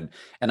learn,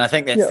 and I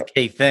think that's the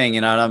key thing.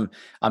 And I'm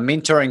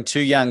mentoring 2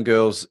 young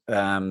girls,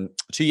 2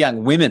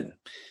 young women,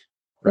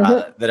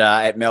 rather, that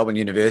are at Melbourne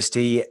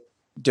University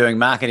doing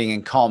marketing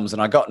and comms.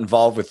 And I got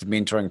involved with the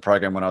mentoring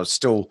program when I was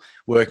still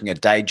working a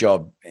day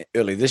job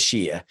early this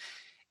year,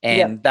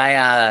 and they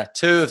are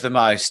 2 of the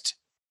most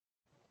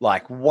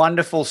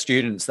wonderful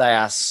students. They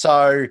are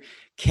so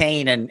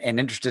keen and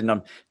interested, and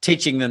I'm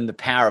teaching them the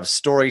power of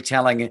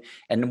storytelling.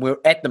 And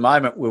at the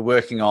moment we're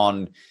working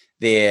on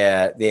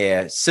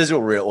their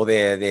sizzle reel or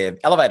their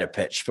elevator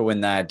pitch for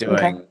when they're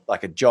doing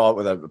like a job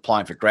with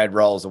applying for grad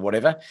roles or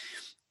whatever.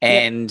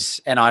 And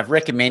I've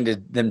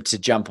recommended them to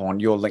jump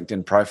on your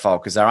LinkedIn profile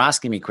because they're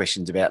asking me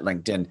questions about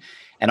LinkedIn.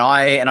 And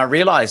I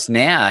realize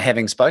now,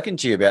 having spoken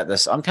to you about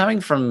this, I'm coming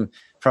from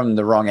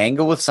the wrong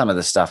angle with some of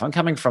this stuff. I'm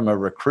coming from a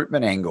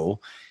recruitment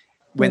angle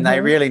when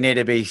they really need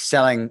to be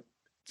telling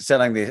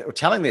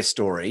their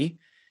story.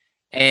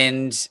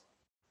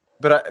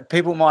 But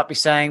people might be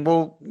saying,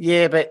 well,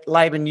 yeah, but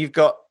Laban, you've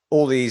got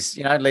all these,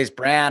 Les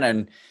Brown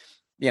and,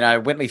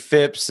 Wintley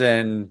Phipps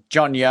and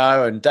John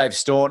Yo and Dave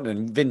Staunton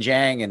and Vin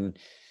Giang and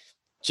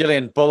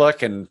Gillian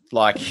Bullock and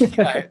who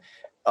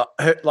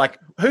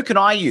can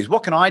I use?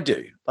 What can I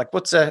do? Like,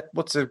 what's a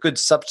good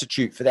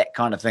substitute for that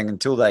kind of thing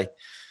until they,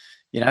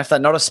 if they're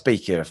not a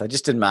speaker, if they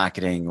just did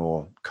marketing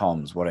or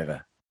comms,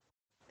 whatever.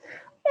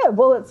 Yeah,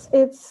 well, it's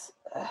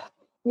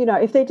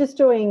if they're just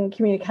doing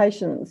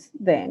communications,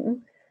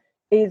 then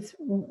is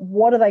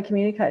what are they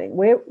communicating?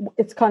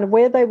 It's kind of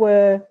where they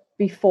were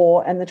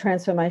before and the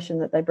transformation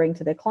that they bring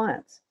to their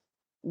clients.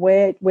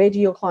 Where do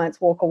your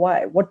clients walk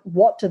away?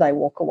 What do they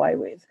walk away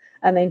with?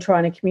 And then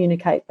trying to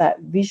communicate that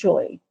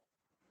visually.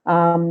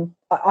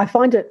 I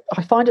find it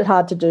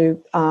hard to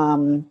do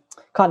kind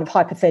of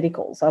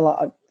hypotheticals.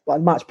 I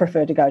much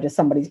prefer to go to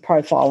somebody's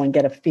profile and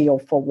get a feel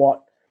for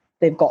what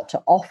they've got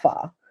to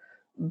offer.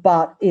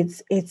 But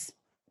it's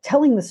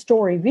telling the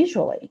story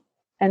visually.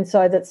 And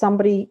so that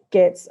somebody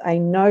gets a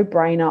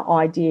no-brainer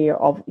idea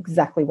of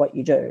exactly what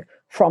you do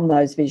from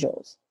those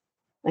visuals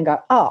and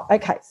go, oh,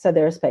 okay, so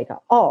they're a speaker.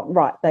 Oh,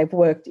 right, they've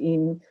worked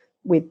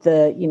with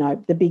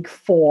the big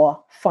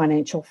four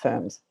financial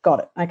firms.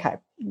 Got it. Okay,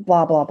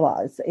 blah, blah,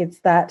 blah.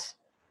 It's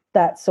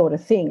that sort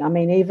of thing. I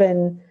mean,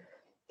 even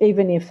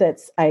if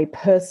it's a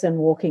person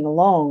walking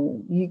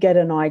along, you get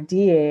an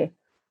idea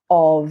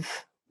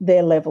of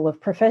their level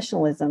of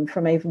professionalism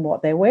from even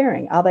what they're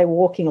wearing. Are they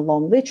walking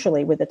along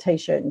literally with a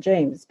T-shirt and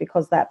jeans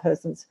because that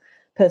person's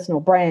personal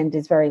brand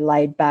is very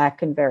laid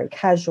back and very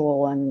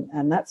casual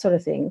and that sort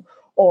of thing?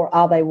 Or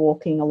are they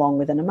walking along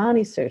with an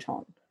Armani suit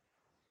on?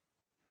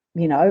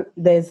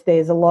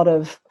 There's a lot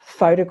of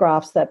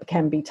photographs that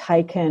can be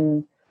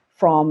taken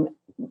from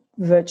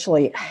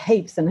virtually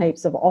heaps and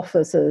heaps of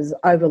offices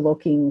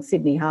overlooking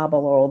Sydney Harbour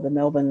or the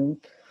Melbourne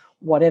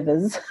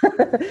whatevers,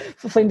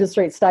 Flinders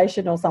Street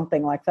Station or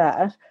something like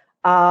that,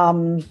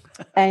 and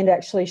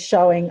actually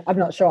showing, I'm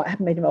not sure, I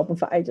haven't been to Melbourne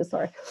for ages,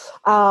 sorry.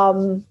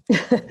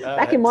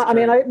 Back in my,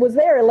 I was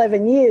there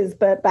 11 years,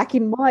 but back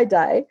in my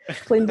day,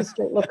 Flinders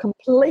Street looked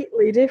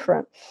completely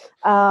different.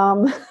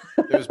 There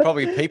was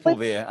probably people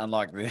there,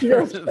 unlike there.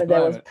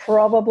 There was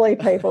probably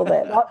people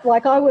there.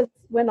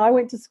 When I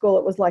went to school,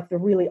 it was like the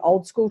really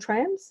old school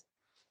trams.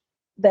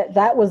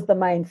 That was the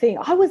main thing.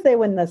 I was there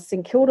when the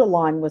St Kilda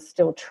line was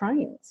still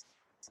trains.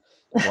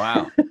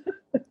 Wow.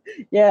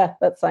 Yeah,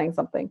 that's saying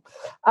something.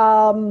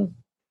 So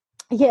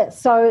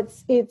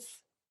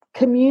it's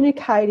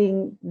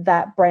communicating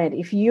that brand.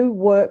 If you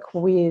work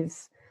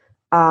with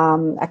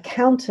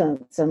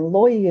accountants and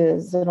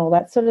lawyers and all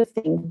that sort of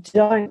thing,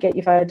 don't get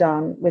your photo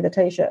done with a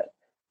T-shirt.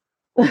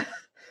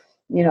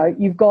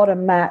 You've got to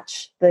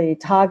match the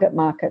target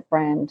market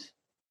brand,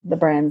 the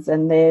brands,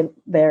 and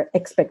their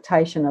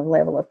expectation of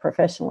level of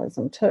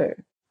professionalism too.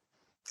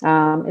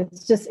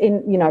 It's just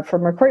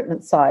from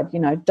recruitment side,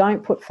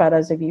 don't put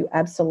photos of you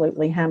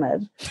absolutely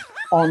hammered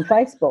on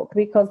Facebook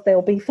because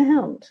they'll be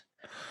found.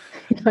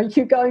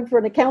 You're going for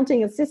an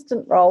accounting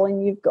assistant role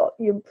and you've got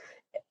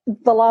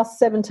the last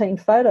 17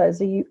 photos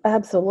are you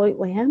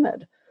absolutely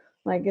hammered.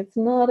 Like, it's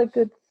not a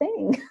good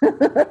thing.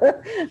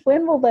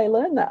 When will they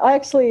learn that? I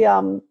actually,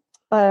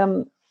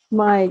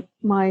 my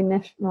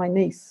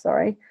niece,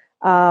 sorry,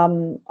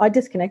 I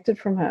disconnected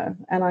from her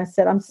and I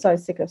said, I'm so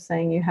sick of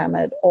seeing you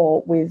hammered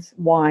or with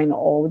wine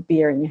or with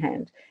beer in your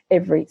hand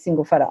every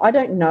single photo. I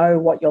don't know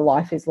what your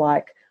life is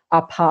like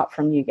apart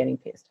from you getting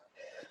pissed.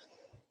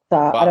 So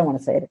wow. I don't want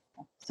to see it.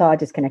 So I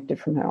disconnected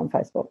from her on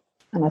Facebook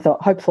and I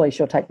thought hopefully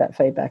she'll take that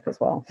feedback as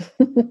well.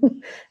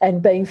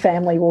 And being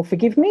family will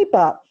forgive me,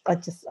 but I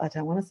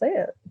don't want to see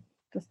it.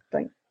 Just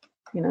think,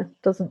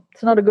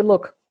 it's not a good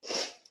look.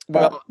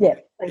 Well, yeah,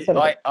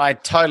 I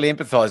totally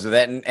empathise with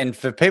that. And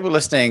for people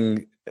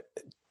listening,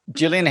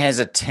 Gillian has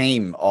a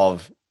team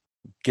of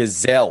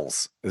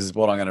gazelles, this is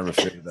what I'm going to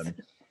refer to them,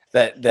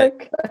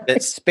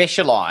 that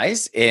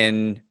specialise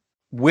in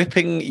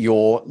whipping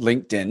your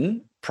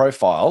LinkedIn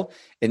profile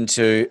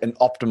into an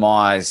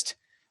optimised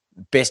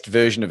best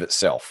version of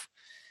itself.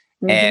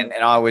 Mm-hmm.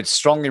 And I would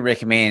strongly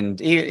recommend,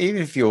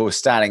 even if you're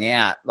starting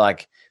out,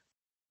 like,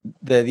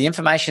 the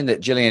information that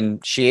Gillian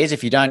shares,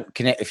 if you're not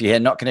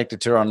connected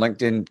to her on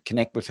LinkedIn,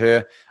 connect with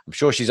her. I'm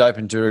sure she's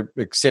open to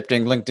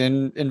accepting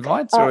LinkedIn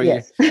invites.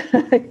 Yes.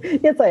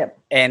 Yes, I am.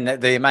 And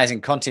the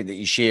amazing content that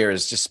you share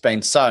has just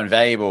been so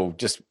invaluable.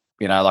 Just,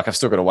 I've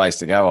still got a ways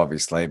to go,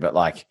 obviously, but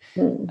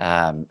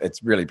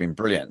it's really been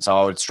brilliant. So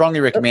I would strongly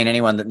recommend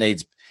anyone that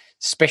needs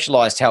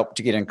specialized help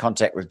to get in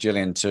contact with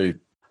Gillian to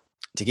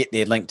get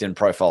their LinkedIn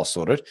profile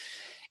sorted.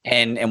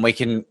 And we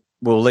can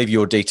we'll leave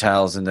your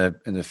details in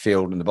the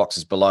field in the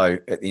boxes below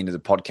at the end of the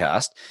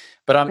podcast.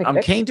 But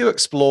I'm keen to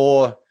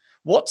explore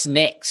what's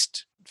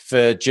next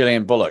for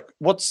Gillian Bullock.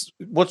 What's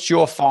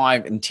your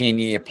 5 and 10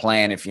 year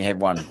plan if you have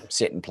one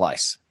set in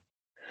place?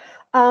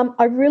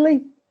 I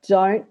really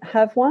don't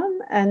have one,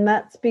 and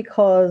that's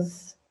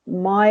because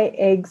my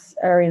eggs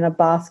are in a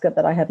basket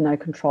that I have no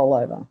control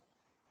over.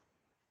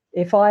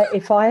 If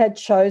I had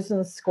chosen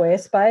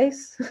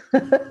Squarespace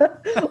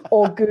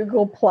or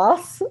Google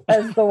Plus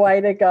as the way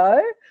to go,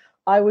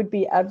 I would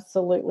be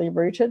absolutely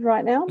rooted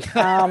right now.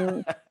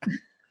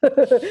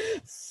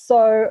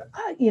 So,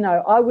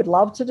 I would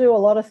love to do a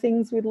lot of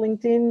things with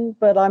LinkedIn,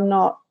 but I'm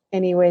not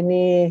anywhere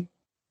near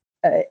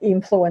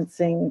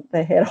influencing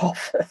the head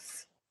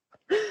office.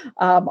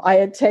 I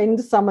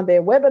attend some of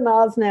their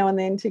webinars now and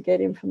then to get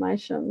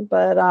information,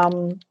 but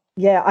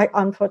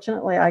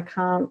unfortunately I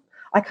can't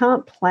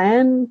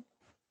plan.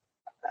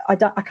 I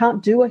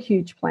can't do a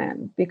huge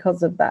plan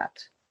because of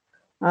that.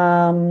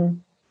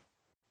 And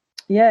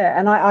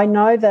I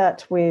know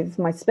that with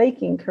my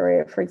speaking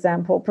career, for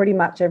example, pretty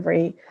much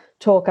every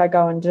talk I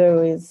go and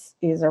do is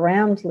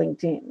around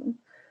LinkedIn.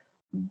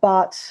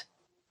 But,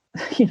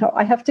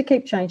 I have to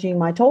keep changing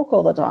my talk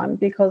all the time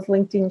because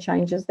LinkedIn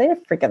changes their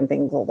freaking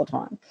things all the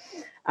time.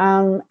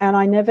 And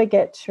I never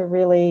get to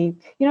really,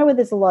 where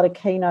there's a lot of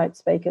keynote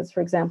speakers, for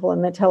example,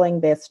 and they're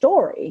telling their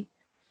story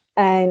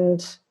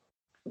and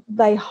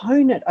they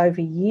hone it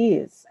over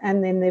years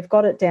and then they've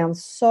got it down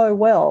so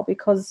well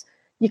because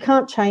you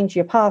can't change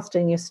your past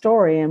and your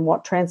story and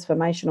what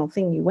transformational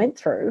thing you went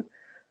through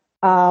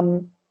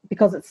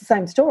because it's the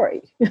same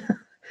story.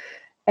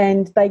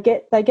 And they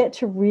get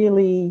to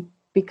really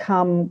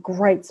become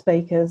great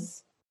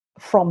speakers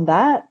from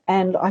that.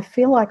 And I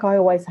feel like I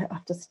always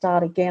have to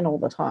start again all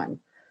the time.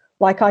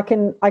 Like I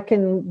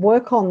can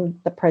work on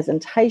the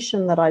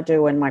presentation that I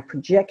do and my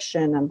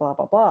projection and blah,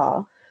 blah,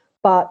 blah.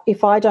 But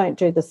if I don't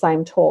do the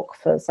same talk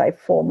for, say,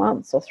 4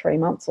 months or 3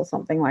 months or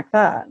something like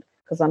that,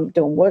 because I'm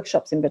doing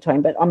workshops in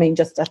between, but I mean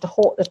just a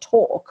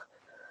talk,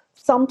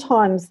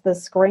 sometimes the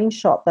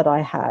screenshot that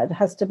I had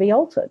has to be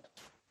altered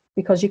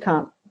because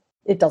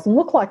it doesn't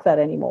look like that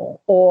anymore.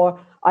 Or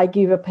I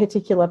give a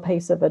particular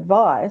piece of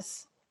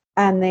advice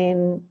and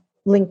then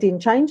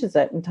LinkedIn changes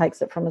it and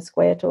takes it from a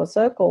square to a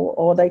circle,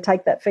 or they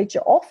take that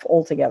feature off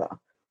altogether.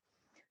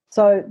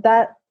 So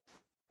that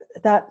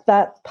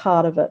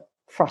part of it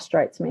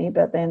frustrates me,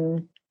 but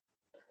then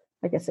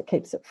I guess it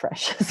keeps it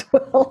fresh as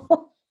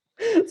well.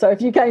 So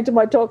if you came to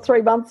my talk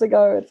 3 months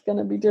ago, it's going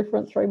to be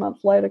different 3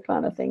 months later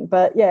kind of thing.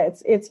 But yeah,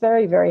 it's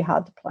very, very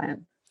hard to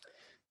plan.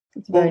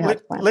 It's very hard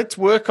to plan. Let's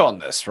work on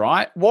this,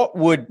 right? What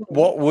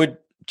would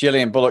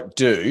Gillian Bullock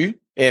do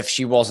if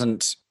she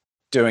wasn't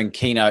doing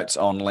keynotes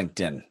on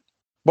LinkedIn?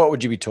 What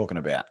would you be talking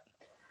about?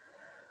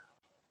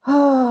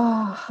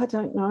 Oh, I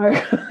don't know.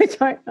 I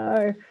don't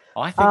know.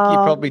 I think you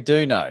probably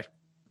do know.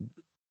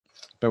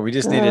 But we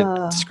just need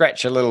to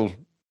scratch a little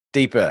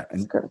deeper.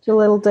 Scratch a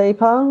little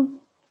deeper.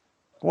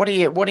 What do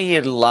you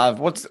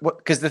love?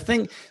 Because the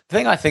thing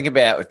I think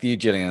about with you,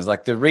 Gillian, is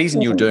like the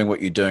reason you're doing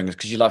what you're doing is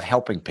because you love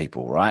helping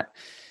people, right?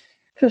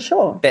 For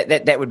sure.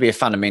 That would be a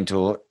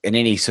fundamental in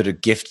any sort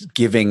of gift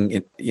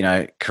giving,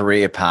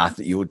 career path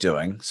that you're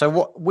doing.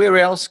 So where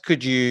else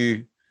could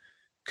you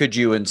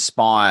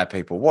inspire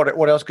people?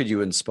 What else could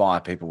you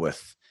inspire people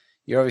with?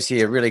 You're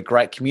obviously a really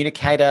great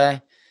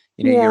communicator.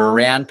 You're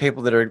around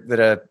people that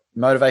are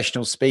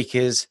motivational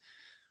speakers.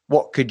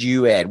 What could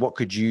you add? What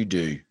could you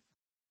do?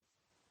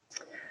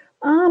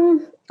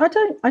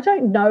 I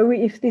don't know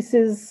if this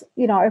is,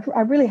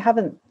 I really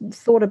haven't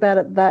thought about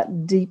it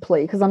that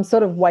deeply because I'm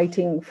sort of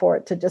waiting for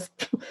it to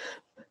just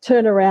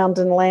turn around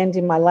and land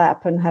in my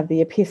lap and have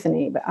the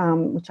epiphany,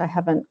 which I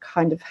haven't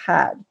kind of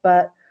had.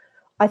 But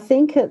I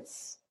think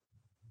it's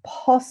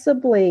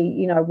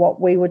possibly,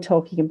 what we were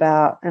talking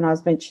about, and I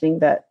was mentioning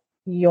that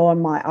your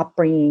and my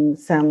upbringing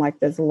sound like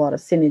there's a lot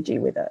of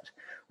synergy with it,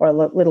 or a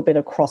little bit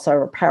of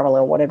crossover,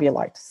 parallel, whatever you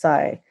like to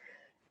say.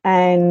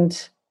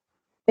 And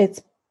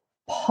it's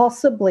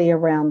possibly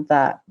around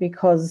that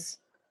because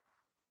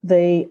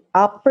the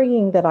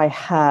upbringing that I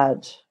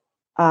had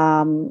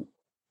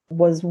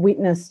was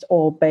witnessed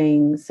or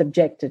being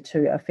subjected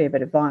to a fair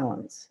bit of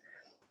violence.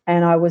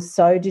 And I was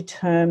so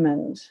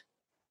determined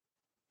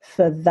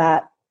for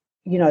that.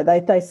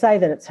 They say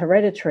that it's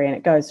hereditary and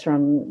it goes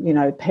from,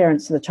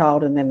 parents to the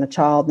child, and then the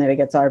child never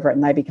gets over it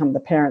and they become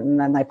the parent and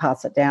then they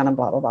pass it down and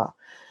blah, blah, blah.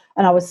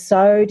 And I was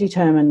so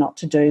determined not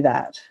to do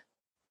that.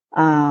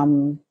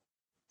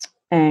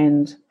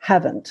 And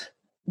haven't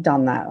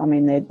done that. I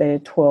mean, they're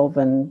 12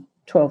 and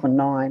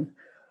 9.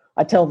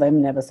 I tell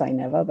them never say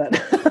never, but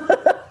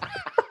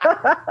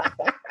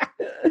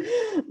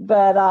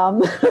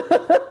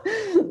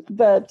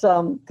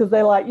because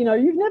they're like,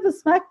 you've never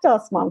smacked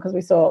us, Mum, because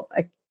we saw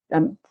a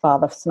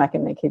father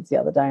smacking their kids the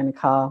other day in the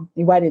car.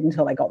 He waited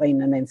until they got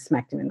in and then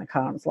smacked him in the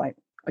car. And it's like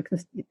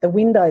the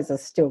windows are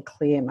still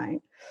clear,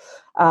 mate.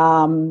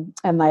 And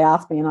they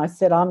asked me, and I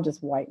said, I'm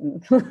just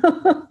waiting.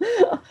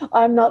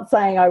 I'm not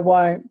saying I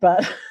won't,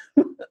 but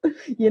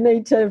you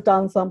need to have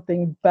done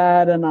something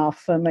bad enough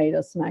for me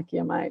to smack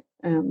you, mate.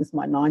 This is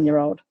my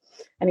 9-year-old.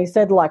 And he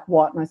said, like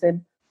what? And I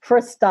said, for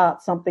a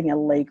start, something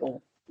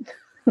illegal.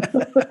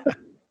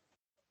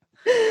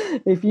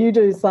 If you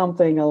do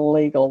something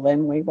illegal,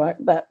 then we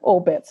won't. That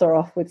all bets are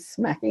off with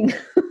smacking.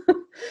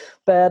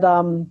 But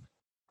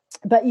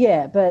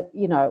yeah,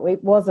 you know,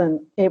 it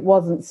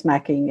wasn't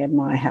smacking in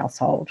my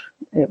household.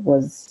 It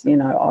was, you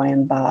know,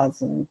 iron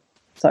bars and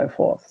so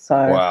forth. So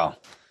wow.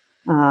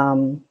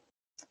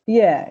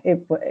 Yeah,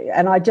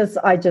 and I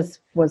just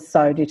was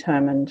so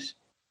determined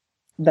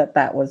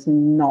that was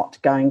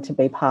not going to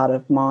be part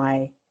of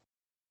my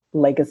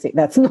legacy.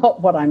 That's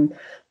not what I'm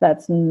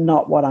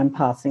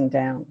passing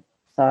down.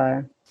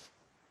 So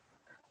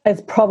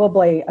it's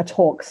probably a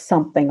talk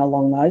something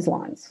along those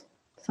lines.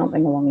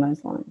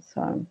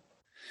 So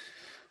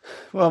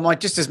well,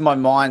 just as my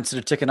mind sort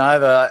of ticking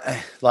over,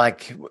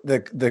 like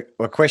the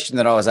question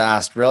that I was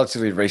asked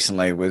relatively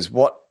recently was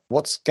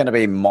what's going to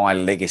be my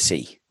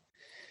legacy?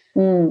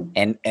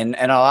 And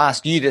I'll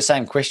ask you the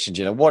same question,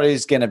 Jenna. What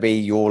is going to be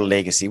your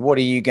legacy? What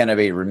are you going to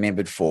be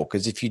remembered for?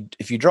 Because if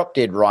you drop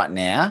dead right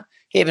now,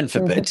 heaven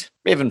forbid,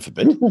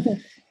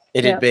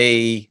 it'd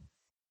be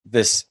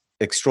this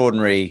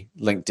extraordinary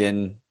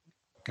LinkedIn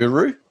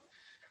guru.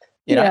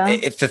 You know,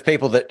 if for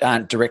people that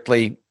aren't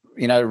directly,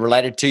 you know,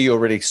 related to you or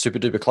really super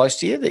duper close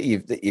to you, that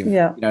you've you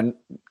know,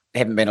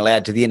 haven't been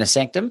allowed to the inner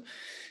sanctum,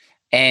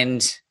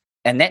 and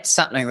that's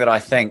something that I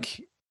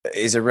think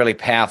is a really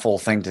powerful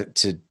thing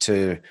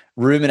to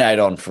ruminate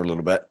on for a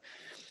little bit,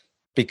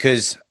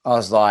 because I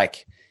was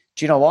like,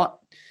 do you know what?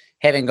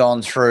 Having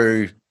gone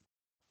through,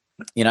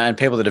 you know, and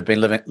people that have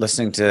been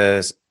listening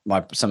to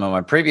some of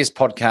my previous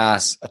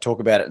podcasts, I talk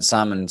about it in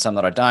some and some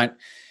that I don't.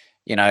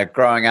 You know,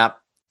 growing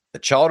up, a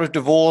child of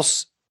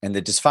divorce and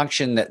the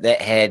dysfunction that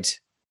had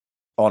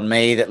on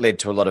me that led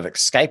to a lot of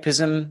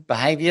escapism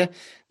behavior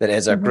that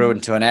as I grew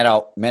into an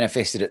adult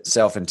manifested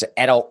itself into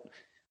adult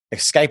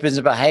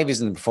escapism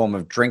behaviors in the form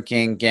of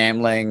drinking,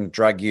 gambling,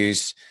 drug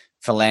use,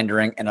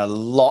 philandering, and a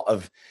lot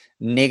of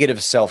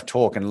negative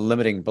self-talk and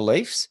limiting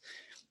beliefs.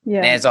 Yeah.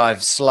 And as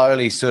I've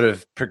slowly sort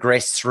of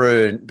progressed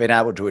through and been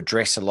able to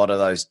address a lot of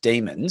those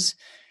demons,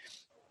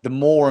 the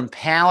more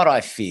empowered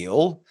I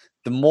feel,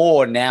 the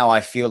more now I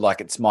feel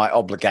like it's my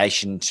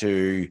obligation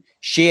to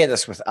share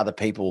this with other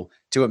people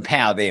to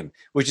empower them,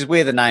 which is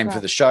where the name for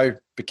the show,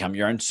 Become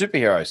Your Own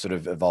Superhero, sort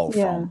of evolved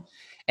from.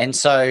 And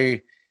so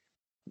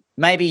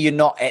maybe you're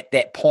not at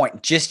that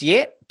point just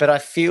yet, but I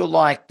feel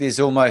like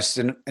there's almost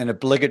an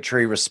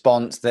obligatory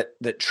response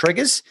that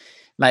triggers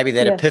maybe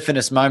that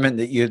epiphanous moment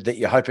that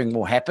you're hoping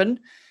will happen,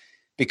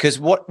 because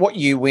what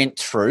you went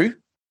through,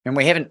 and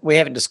we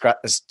haven't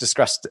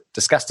discussed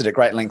it at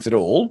great length at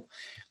all.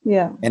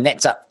 Yeah. And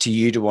that's up to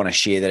you to want to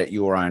share that at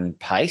your own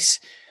pace.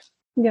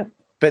 Yeah.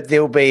 But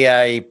there'll be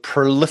a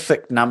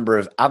prolific number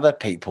of other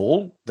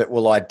people that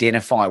will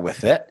identify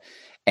with it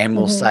and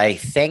will say,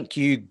 thank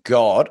you,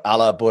 God,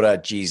 Allah, Buddha,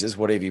 Jesus,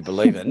 whatever you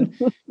believe in,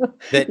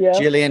 that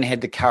Gillian had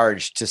the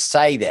courage to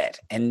say that.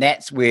 And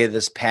that's where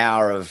this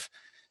power of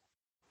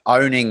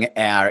owning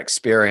our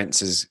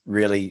experiences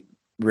really,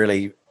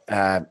 really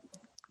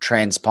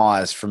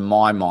transpires from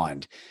my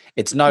mind.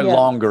 It's no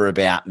longer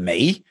about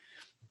me,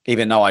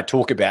 even though I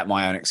talk about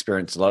my own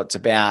experience a lot. It's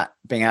about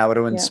being able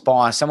to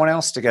inspire someone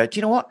else to go, do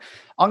you know what?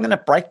 I'm going to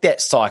break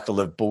that cycle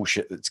of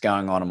bullshit that's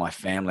going on in my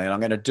family, and I'm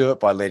going to do it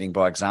by leading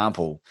by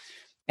example.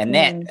 And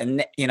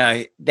that, you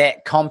know,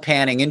 that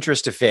compounding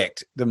interest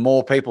effect, the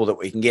more people that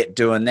we can get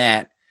doing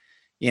that,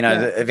 you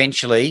know,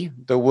 eventually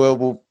the world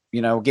will,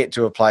 you know, get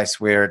to a place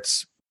where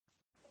it's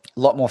a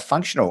lot more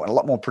functional and a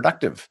lot more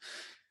productive.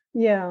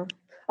 Yeah.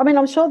 I mean,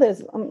 I'm sure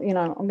there's, you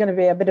know, I'm going to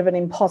be a bit of an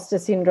imposter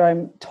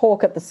syndrome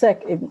talk at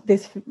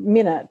this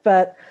minute,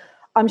 but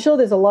I'm sure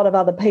there's a lot of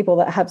other people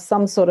that have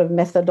some sort of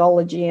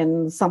methodology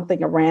and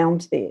something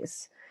around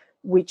this,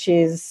 which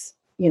is,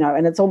 you know,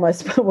 and it's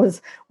almost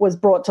was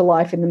brought to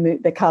life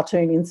in the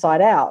cartoon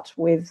Inside Out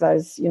with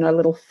those, you know,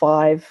 little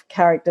 5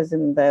 characters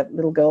in the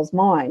little girl's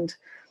mind.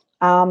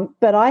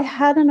 But I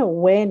had an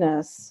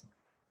awareness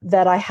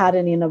that I had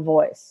an inner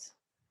voice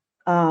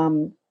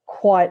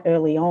quite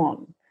early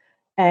on.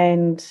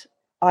 And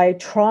I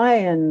try,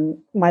 and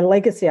my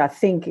legacy, I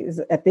think, is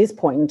at this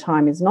point in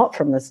time is not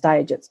from the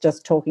stage. It's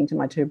just talking to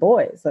my 2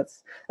 boys.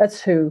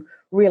 That's who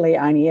really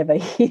only ever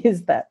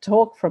hears that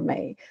talk from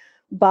me.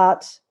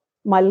 But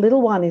my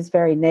little one is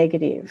very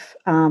negative.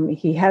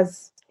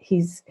 He's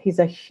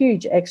a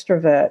huge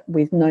extrovert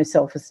with no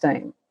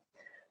self-esteem,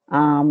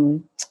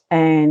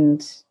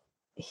 and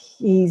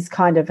he's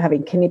kind of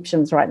having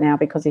conniptions right now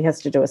because he has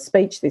to do a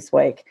speech this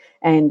week.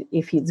 And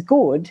if he's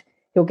good,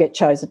 he'll get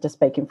chosen to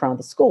speak in front of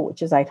the school,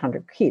 which is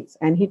 800 kids,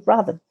 and he'd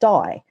rather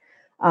die.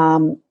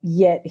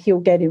 Yet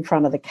he'll get in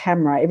front of the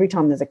camera. Every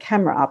time there's a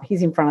camera up,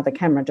 he's in front of the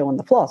camera doing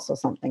the floss or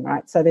something,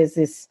 right? So there's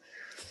this,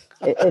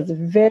 it's a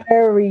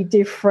very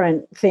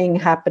different thing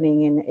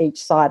happening in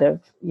each side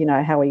of, you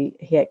know, how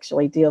he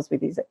actually deals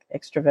with his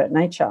extrovert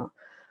nature.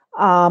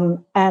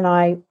 And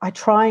I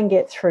try and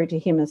get through to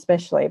him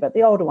especially, but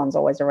the older one's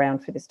always around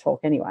for this talk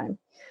anyway,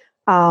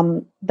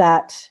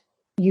 that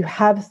you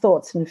have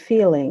thoughts and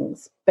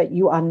feelings, but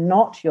you are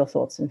not your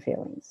thoughts and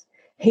feelings.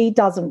 He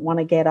doesn't want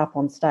to get up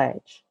on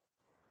stage,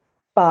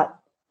 but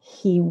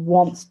he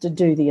wants to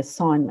do the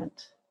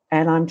assignment.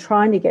 And I'm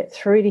trying to get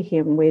through to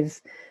him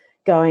with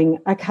going,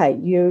 okay,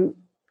 you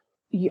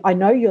I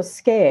know you're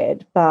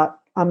scared, but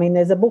I mean,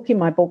 there's a book in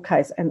my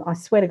bookcase, and I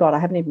swear to God, I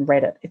haven't even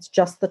read it. It's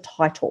just the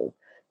title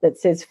that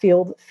says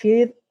feel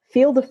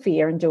the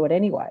fear and do it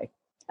anyway.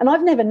 And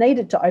I've never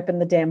needed to open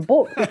the damn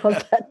book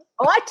because that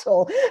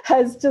title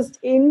has just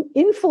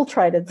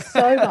infiltrated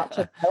so much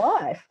of my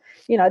life.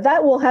 You know,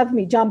 that will have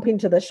me jump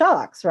into the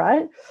sharks,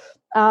 right?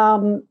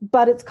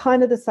 But it's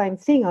kind of the same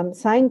thing. I'm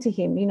saying to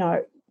him, you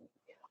know,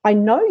 I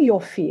know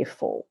you're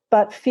fearful,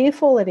 but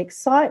fearful and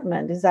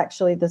excitement is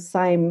actually the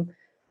same,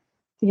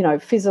 you know,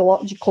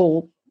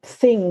 physiological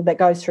thing that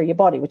goes through your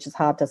body, which is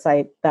hard to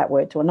say that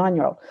word to a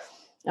 9-year-old,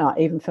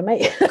 even for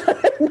me.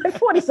 In my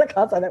 40s, I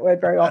can't say that word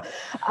very well.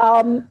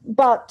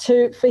 But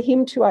for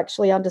him to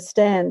actually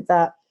understand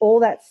that all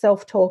that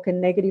self-talk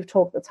and negative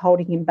talk that's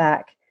holding him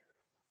back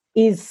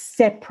is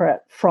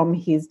separate from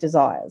his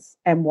desires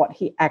and what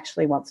he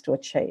actually wants to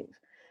achieve.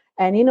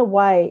 And in a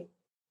way,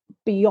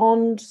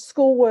 beyond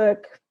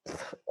schoolwork,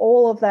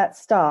 all of that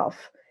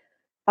stuff,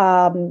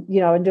 you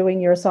know, and doing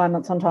your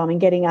assignments on time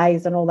and getting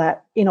A's and all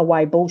that, in a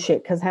way,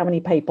 bullshit, because how many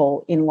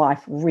people in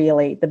life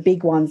really, the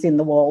big ones in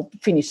the world,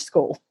 finish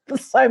school?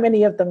 So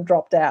many of them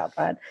dropped out,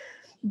 right?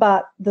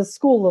 But the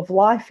school of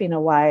life, in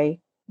a way,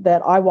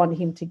 that I want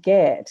him to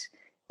get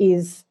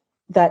is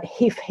that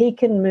if he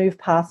can move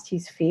past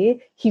his fear,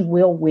 he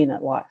will win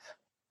at life.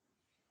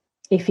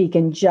 If he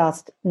can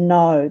just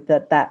know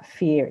that that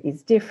fear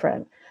is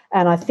different.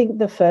 And I think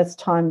the first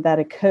time that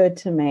occurred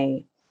to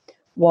me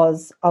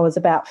was I was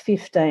about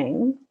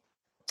 15,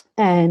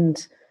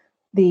 and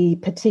the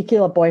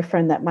particular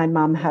boyfriend that my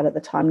mum had at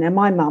the time. Now,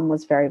 my mum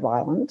was very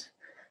violent,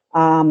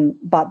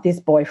 but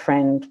this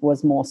boyfriend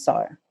was more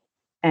so.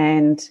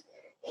 And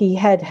he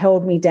had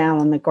held me down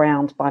on the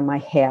ground by my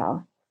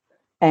hair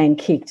and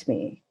kicked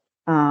me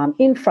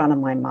in front of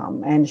my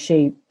mum. And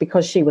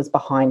because she was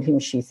behind him,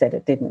 she said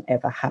it didn't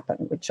ever happen,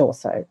 which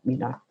also, you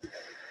know,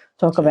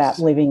 talk about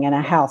living in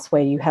a house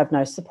where you have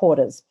no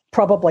supporters.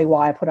 Probably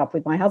why I put up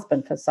with my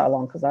husband for so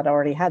long, because I'd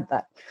already had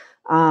that.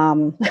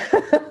 And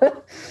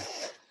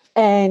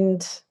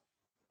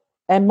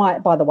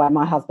by the way,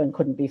 my husband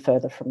couldn't be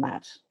further from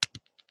that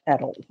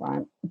at all,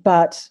 right?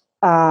 But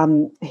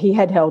he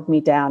had held me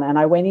down, and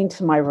I went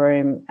into my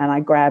room and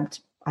I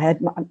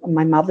had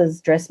my mother's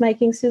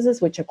dressmaking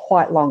scissors, which are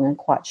quite long and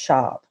quite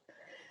sharp.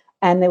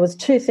 And there was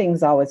two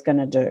things I was going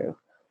to do.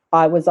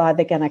 I was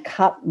either going to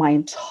cut my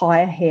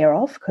entire hair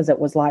off, because it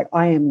was like,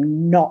 I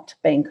am not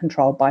being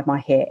controlled by my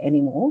hair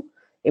anymore.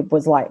 It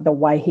was like the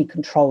way he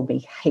controlled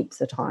me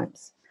heaps of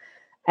times.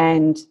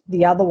 And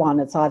the other one,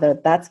 it's either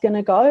that's going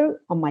to go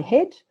on my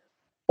head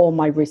or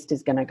my wrist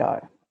is going to go.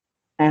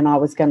 And I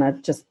was going to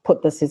just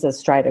put the scissors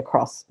straight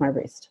across my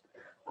wrist.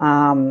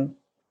 And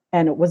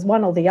it was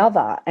one or the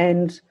other.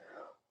 And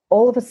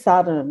all of a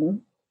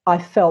sudden, I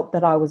felt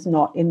that I was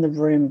not in the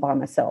room by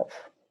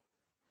myself.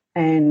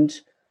 And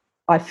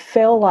I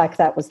felt like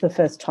that was the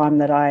first time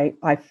that I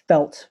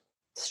felt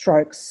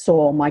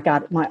saw my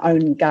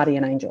own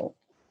guardian angel.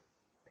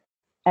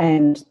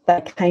 And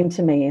they came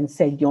to me and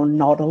said, you're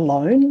not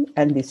alone,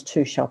 and this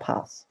too shall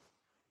pass.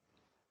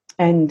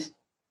 And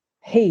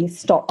he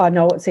stopped. I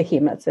know it's a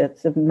him, it's a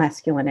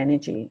masculine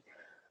energy,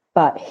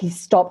 but he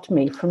stopped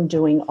me from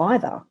doing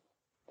either.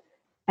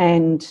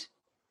 And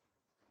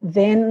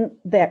then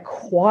that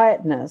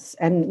quietness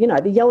and, you know,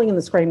 the yelling and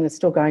the screaming is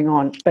still going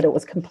on, but it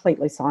was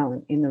completely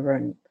silent in the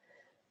room.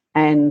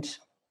 And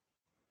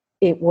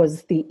it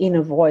was the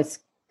inner voice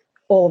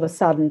all of a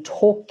sudden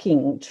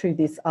talking to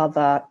this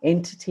other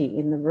entity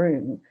in the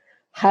room,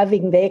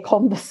 having their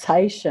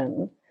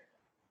conversation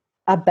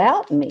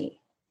about me.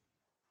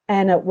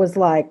 And it was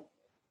like,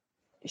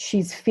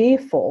 she's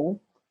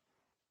fearful,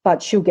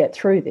 but she'll get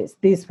through this.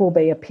 This will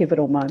be a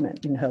pivotal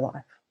moment in her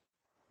life.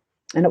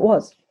 And it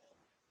was.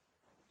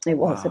 It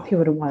was a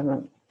pivotal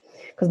moment.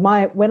 Because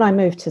when I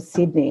moved to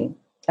Sydney,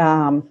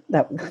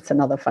 that's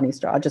another funny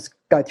story. I'll just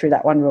go through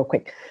that one real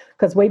quick.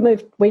 Because we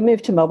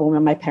moved to Melbourne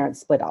when my parents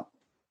split up.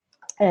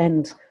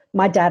 And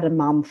my dad and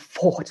mum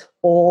fought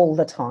all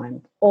the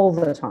time.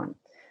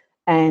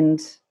 And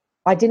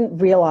I didn't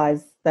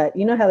realise that,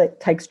 you know how it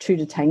takes two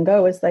to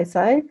tango, as they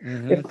say?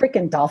 Mm-hmm. It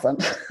freaking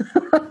doesn't.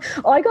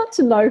 I got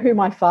to know who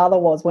my father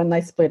was when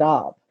they split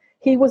up.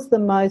 He was the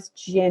most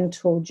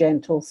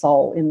gentle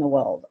soul in the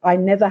world. I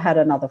never had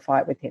another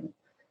fight with him,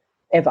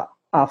 ever,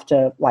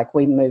 after, like,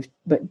 we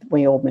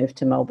all moved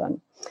to Melbourne.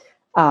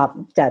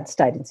 Dad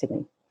stayed in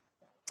Sydney.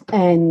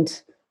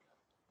 And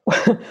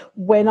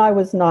when I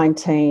was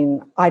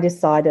 19, I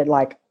decided,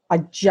 like, I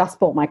just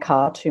bought my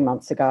car 2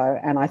 months ago,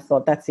 and I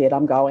thought, that's it,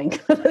 I'm going.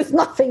 There's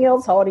nothing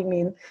else holding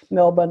me in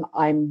Melbourne.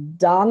 I'm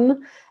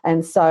done.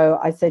 And so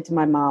I said to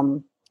my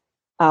mum,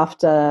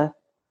 after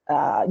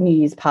New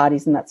Year's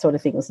parties and that sort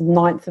of thing. It was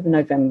 9th of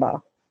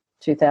November,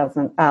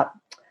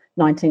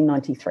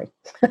 1993.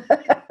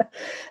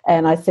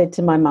 And I said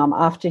to my mum,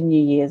 after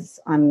New Year's,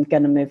 I'm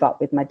going to move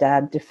up with my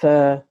dad,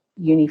 defer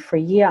uni for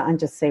a year and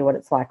just see what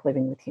it's like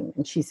living with him.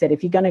 And she said,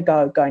 if you're going to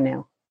go, go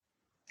now,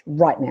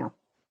 right now.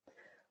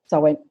 So I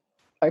went,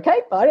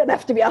 okay, I don't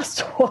have to be asked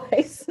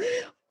twice.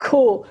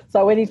 Cool. So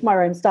I went into my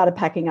room, started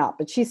packing up,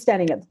 but she's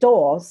standing at the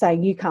door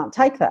saying, you can't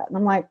take that. And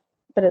I'm like,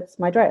 but it's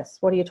my dress.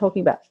 What are you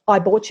talking about? I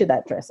bought you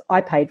that dress.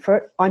 I paid for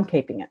it. I'm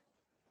keeping it.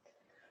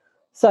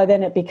 So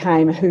then it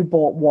became who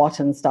bought what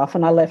and stuff.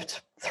 And I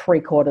left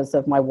 3/4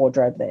 of my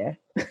wardrobe there,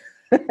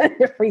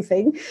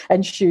 everything,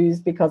 and shoes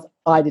because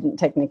I didn't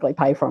technically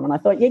pay for them. And I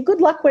thought, yeah,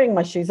 good luck wearing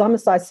my shoes. I'm a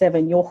size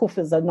 7. Your hoof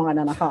is a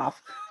 9.5.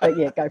 But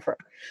yeah, go for it.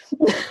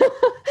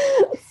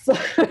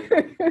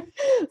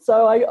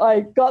 So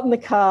I got in the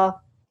car,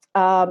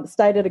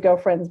 stayed at a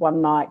girlfriend's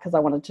one night because I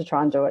wanted to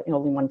try and do it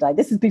all in one day.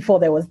 This is before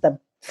there was the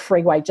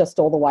freeway just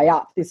all the way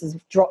up. This is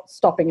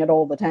stopping at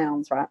all the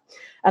towns, right?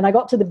 And I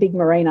got to the big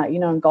marina,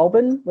 in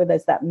Goulburn, where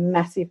there's that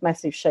massive,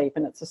 massive sheep,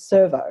 and it's a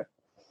servo.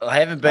 I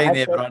haven't been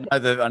there, but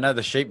I know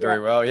the sheep very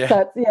well. Yeah.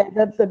 So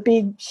the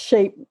big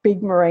sheep,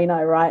 big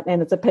merino, right?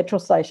 And it's a petrol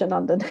station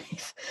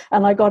underneath.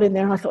 And I got in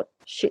there and I thought,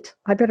 shit,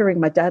 I better ring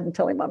my dad and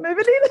tell him I'm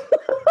moving in.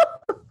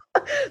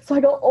 So I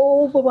got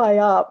all the way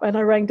up and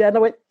I rang Dad and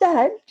I went,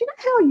 Dad, do you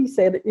know how you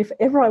said if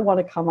ever I want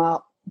to come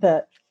up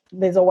that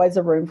there's always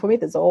a room for me?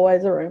 There's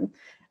always a room.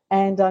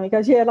 And he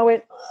goes, yeah. And I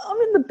went,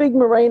 I'm in the big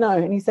merino.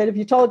 And he said, have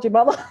you told your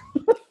mother?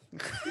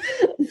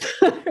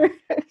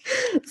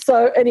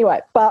 So anyway,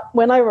 but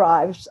when I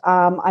arrived,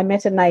 I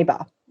met a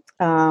neighbour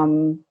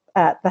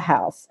at the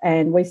house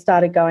and we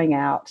started going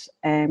out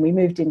and we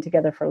moved in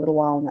together for a little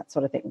while and that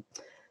sort of thing.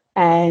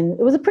 And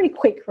it was a pretty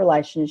quick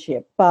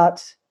relationship,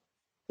 but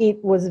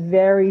it was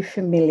very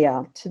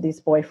familiar to this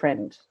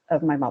boyfriend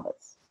of my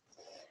mother's.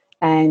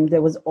 And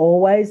there was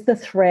always the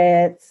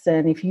threats,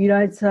 and if you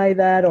don't say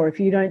that or if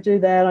you don't do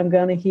that, I'm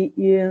going to hit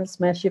you and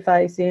smash your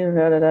face in,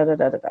 da, da, da, da,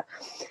 da, da.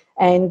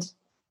 And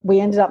we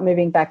ended up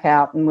moving back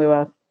out and we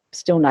were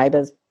still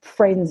neighbours,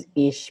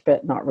 friends-ish,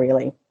 but not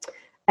really.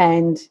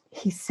 And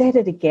he said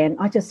it again.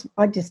 I just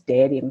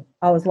dared him.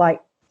 I was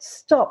like,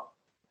 stop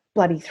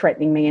bloody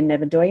threatening me and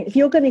never doing it. If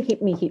you're going to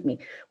hit me, hit me.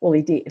 Well,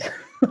 he did.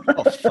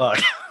 Oh, fuck.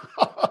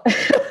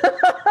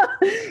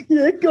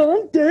 Yeah, go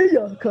on, dare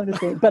you, kind of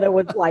thing. But it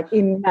was like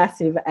in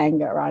massive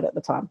anger right at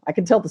the time. I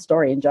can tell the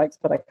story in jokes,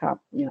 but I can't,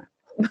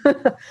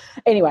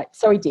 Anyway,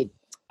 so he did.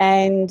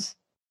 And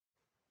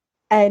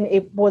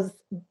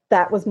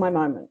that was my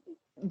moment.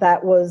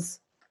 That was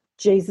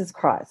Jesus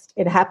Christ.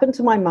 It happened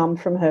to my mum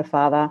from her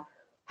father,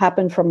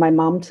 happened from my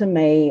mum to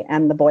me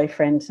and the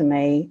boyfriend to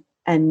me,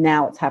 and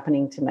now it's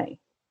happening to me.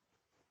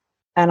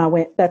 And I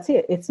went, that's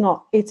it. It's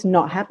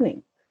not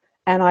happening.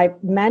 And I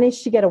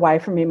managed to get away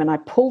from him and I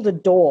pulled a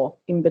door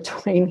in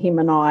between him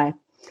and I,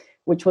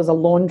 which was a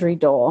laundry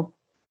door,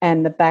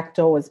 and the back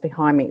door was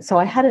behind me. So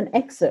I had an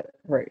exit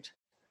route.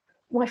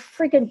 My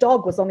frigging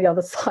dog was on the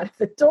other side of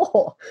the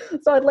door.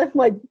 So I'd left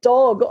my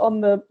dog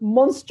on the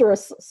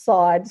monstrous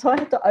side. So I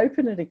had to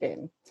open it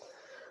again.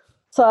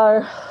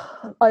 So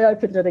I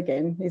opened it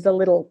again. He's a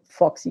little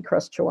foxy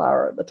cross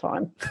chihuahua at the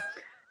time.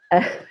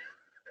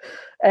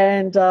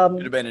 And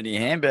should have been in your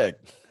handbag.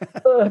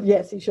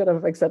 Yes, he should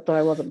have, except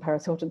I wasn't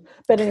Paris Hilton.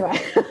 But anyway.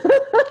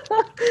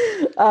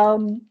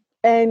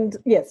 And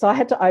yeah, so I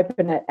had to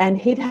open it and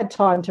he'd had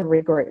time to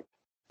regroup.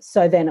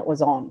 So then it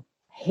was on.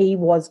 He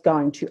was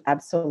going to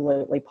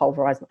absolutely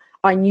pulverize me.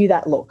 I knew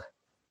that look.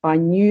 I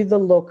knew the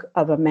look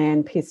of a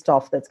man pissed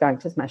off that's going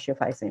to smash your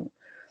face in.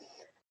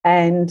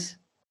 And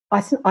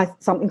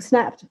something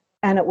snapped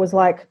and it was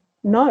like,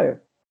 no,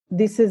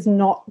 this is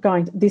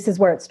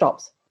where it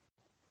stops.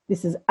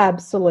 This is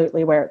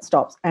absolutely where it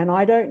stops. And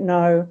I don't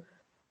know,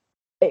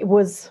 it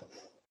was,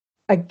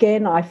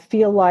 again, I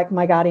feel like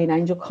my guardian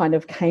angel kind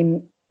of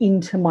came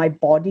into my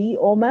body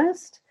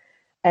almost.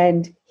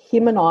 And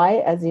him and I,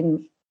 as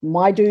in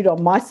my dude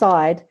on my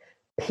side,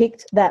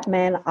 picked that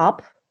man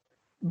up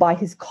by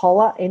his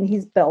collar and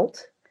his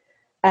belt.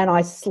 And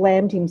I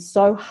slammed him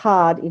so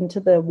hard into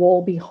the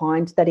wall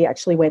behind that he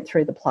actually went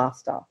through the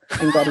plaster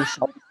and got his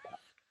shoulder.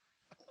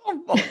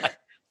 Oh my.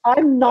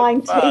 I'm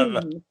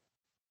 19.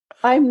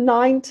 I'm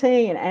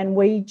 19 and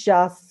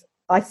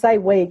I say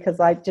we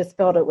because I just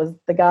felt it was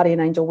the guardian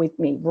angel with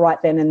me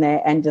right then and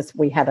there and just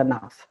we had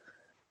enough.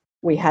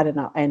 We had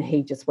enough and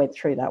he just went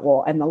through that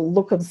wall and the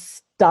look of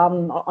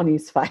stun on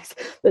his face.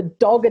 The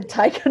dog had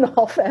taken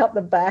off out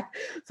the back,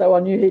 so I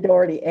knew he'd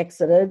already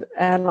exited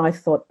and I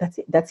thought, that's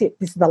it.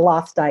 This is the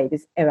last day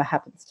this ever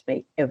happens to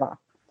me, ever.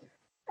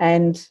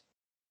 And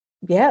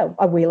yeah,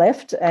 we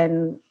left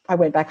and I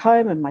went back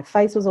home and my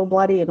face was all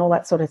bloody and all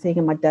that sort of thing.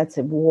 And my dad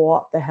said,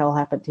 what the hell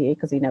happened here?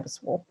 Because he never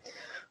swore,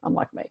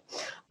 unlike me.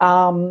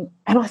 And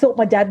I thought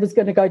my dad was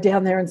going to go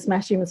down there and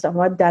smash him and stuff.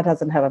 My dad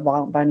doesn't have a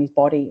violent bone in his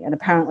body. And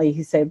apparently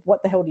he said,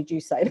 what the hell did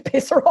you say to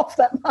piss her off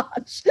that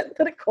much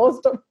that it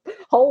caused a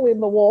hole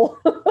in the wall?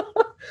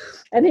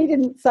 And he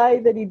didn't say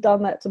that he'd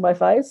done that to my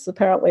face.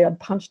 Apparently I'd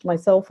punched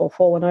myself or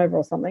fallen over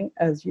or something,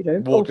 as you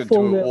do. Walked into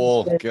a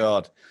wall.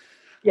 God.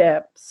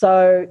 Yeah.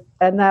 So,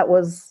 and that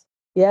was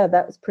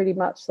pretty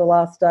much the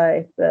last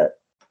day that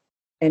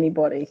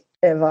anybody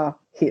ever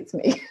hits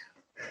me,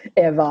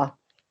 ever,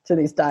 to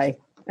this day.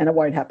 And it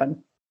won't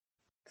happen.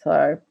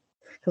 So,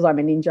 because I'm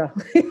a ninja.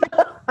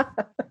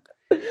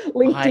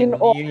 LinkedIn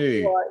or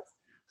otherwise.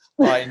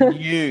 I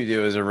knew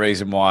there was a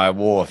reason why I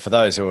wore, for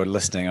those who are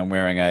listening, I'm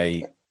wearing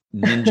a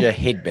ninja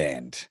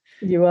headband.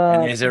 You are.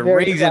 And there's a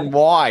reason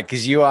why,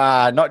 because you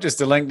are not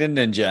just a LinkedIn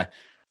ninja.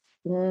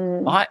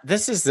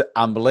 This is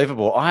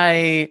unbelievable.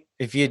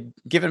 If you'd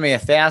given me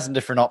 1,000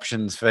 different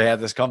options for how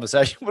this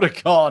conversation would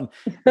have gone,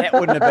 that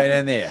wouldn't have been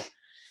in there.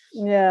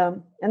 Yeah.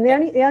 And the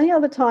only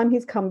other time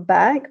he's come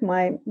back,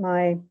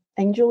 my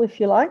angel, if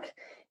you like,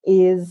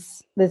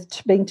 is there's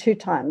been 2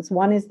 times.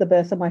 One is the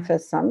birth of my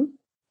first son.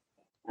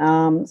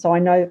 So I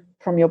know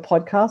from your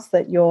podcast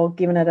that you're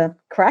giving it a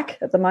crack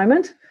at the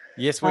moment.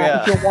 Yes, we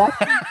are.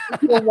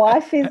 If your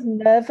wife is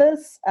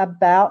nervous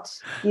about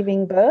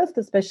giving birth,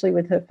 especially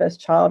with her first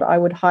child, I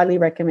would highly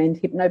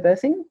recommend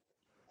hypnobirthing.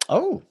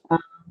 Oh.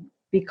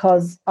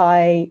 Because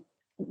I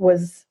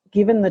was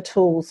given the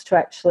tools to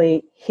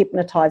actually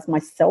hypnotize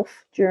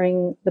myself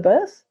during the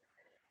birth.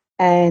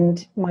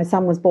 And my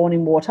son was born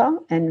in water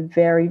and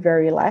very,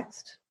 very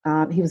relaxed.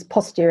 He was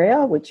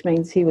posterior, which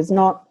means he was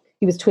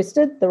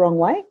twisted the wrong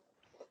way.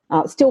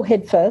 Still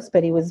head first,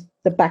 but he was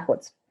the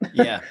backwards.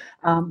 Yeah.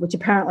 Which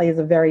apparently is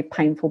a very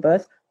painful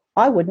birth.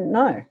 I wouldn't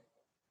know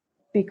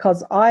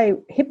because I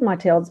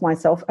hypnotized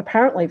myself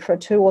apparently for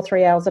 2 or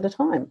 3 hours at a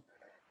time.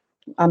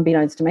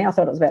 Unbeknownst to me, I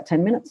thought it was about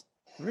 10 minutes.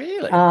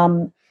 Really?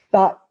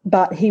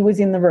 But he was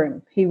in the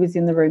room. He was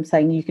in the room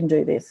saying, you can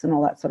do this and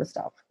all that sort of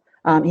stuff.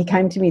 He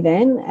came to me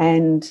then,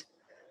 and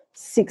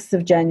 6th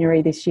of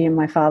January this year,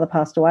 my father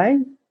passed away.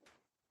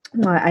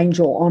 My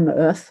angel on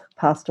earth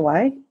passed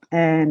away.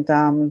 And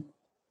the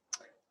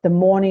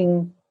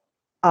morning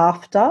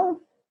after,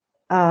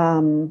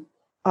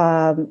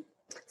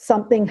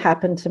 something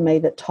happened to me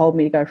that told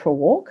me to go for a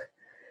walk.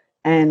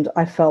 And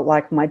I felt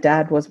like my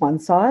dad was one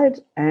side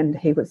and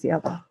he was the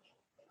other.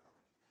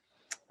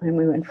 And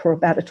we went for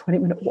about a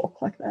 20-minute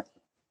walk like that.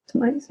 It's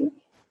amazing.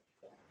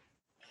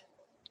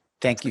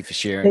 Thank you for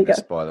sharing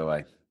this, by the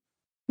way.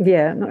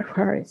 Yeah, no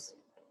worries.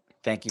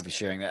 Thank you for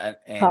sharing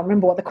that. And can't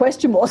remember what the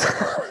question was.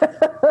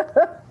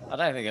 I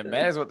don't think it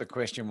matters what the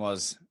question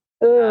was.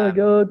 Oh,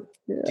 God.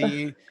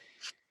 Yeah.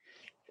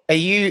 Are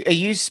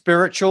you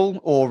spiritual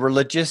or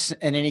religious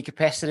in any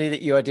capacity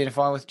that you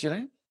identify with,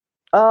 Gillian?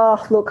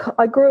 Oh, look,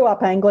 I grew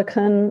up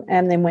Anglican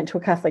and then went to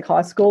a Catholic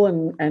high school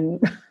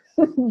and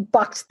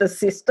bucked the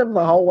system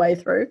the whole way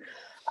through.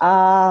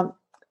 I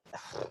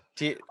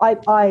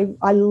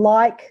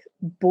like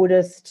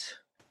Buddhist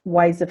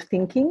ways of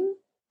thinking,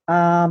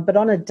 but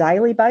on a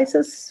daily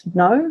basis,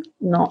 no,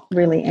 not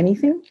really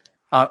anything.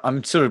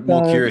 I'm sort of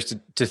more curious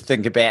to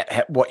think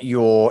about what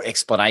your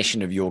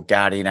explanation of your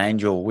guardian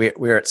angel,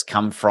 where it's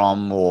come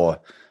from or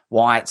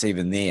why it's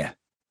even there.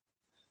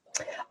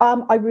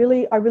 I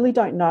really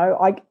don't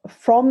know.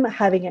 From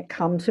having it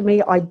come to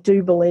me, I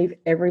do believe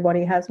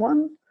everybody has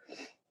one.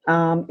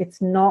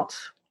 It's not,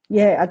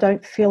 I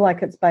don't feel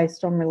like it's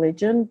based on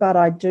religion, but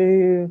I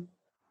do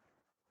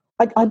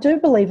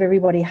believe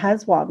everybody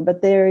has one,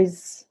 but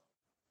there's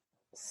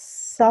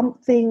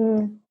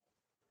something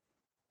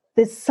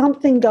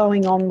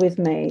going on with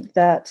me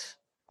that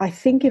I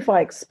think if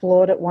I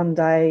explored it one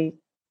day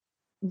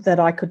that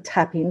I could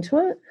tap into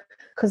it,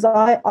 because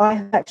I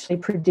actually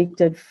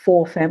predicted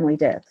 4 family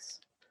deaths.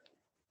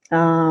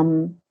 Like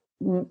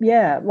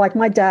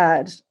my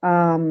dad,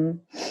 I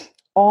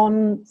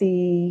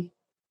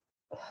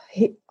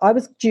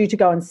was due to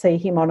go and see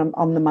him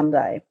on the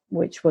Monday,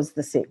 which was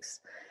the 6th,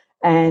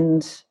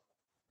 and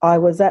I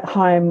was at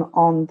home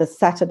on the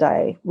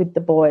Saturday with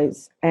the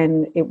boys,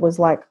 and it was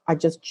like I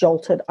just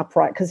jolted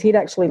upright because he'd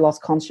actually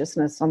lost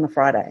consciousness on the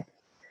Friday,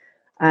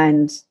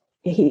 and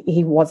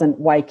he wasn't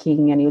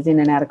waking and he was in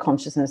and out of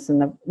consciousness,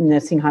 and the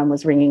nursing home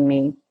was ringing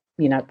me,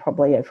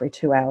 probably every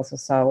 2 hours or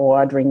so, or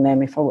I'd ring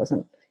them if I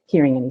wasn't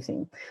hearing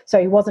anything.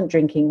 So he wasn't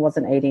drinking,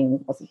 wasn't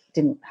eating,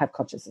 didn't have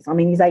consciousness. I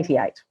mean, he's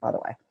 88, by the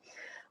way.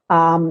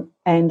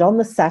 And on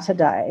the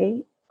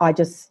Saturday, I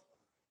just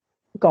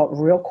got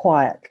real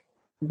quiet,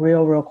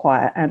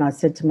 and I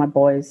said to my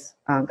boys,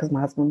 because my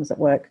husband was at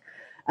work,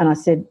 and I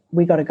said,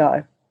 we got to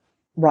go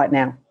right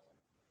now.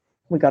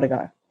 We got to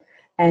go.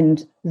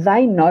 And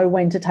they know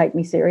when to take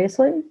me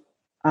seriously.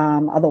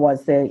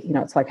 Otherwise,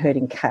 it's like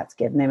herding cats,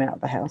 getting them out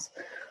of the house.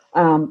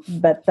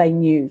 But they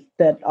knew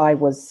that I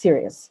was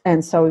serious.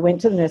 And so we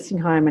went to the nursing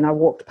home, and I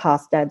walked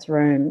past Dad's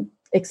room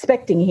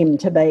expecting him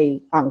to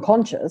be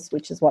unconscious,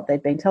 which is what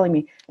they'd been telling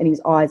me, and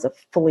his eyes are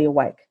fully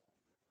awake.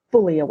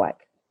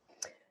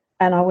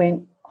 And I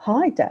went,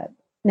 hi, Dad.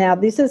 Now,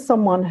 this is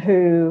someone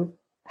who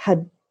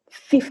had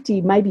 50,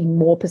 maybe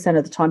more %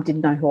 of the time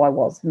didn't know who I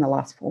was in the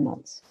last 4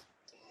 months.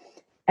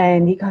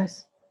 And he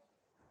goes,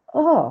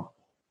 oh.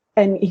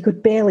 And he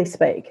could barely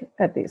speak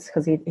at this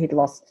because he'd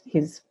lost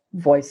his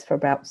voice for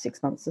about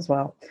 6 months as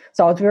well.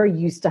 So I was very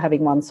used to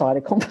having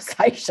one-sided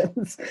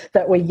conversations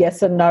that were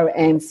yes and no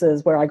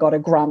answers, where I got a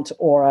grunt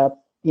or a,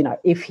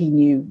 if he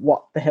knew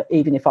what the hell,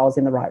 even if I was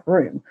in the right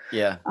room.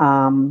 Yeah.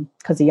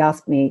 Because he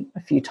asked me a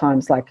few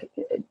times, like,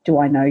 do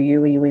I know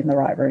you? Are you in the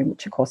right room?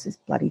 Which, of course, is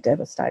bloody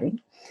devastating.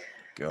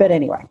 God. But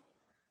anyway,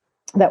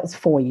 that was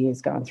 4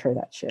 years going through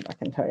that shit, I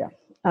can tell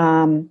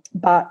you.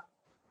 But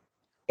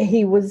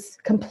he was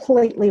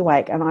completely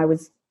awake, and I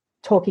was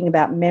talking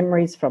about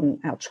memories from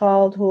our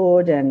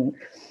childhood, and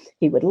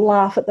he would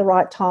laugh at the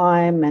right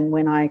time. And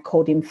when I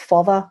called him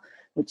father,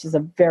 which is a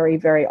very,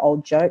 very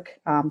old joke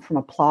from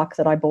a plaque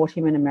that I bought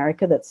him in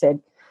America that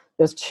said,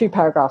 there's 2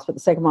 paragraphs, but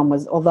the second one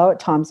was, although at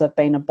times I've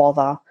been a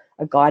bother,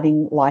 a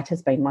guiding light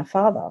has been my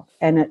father.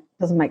 And it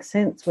doesn't make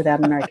sense without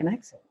an American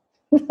accent.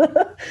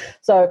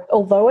 So,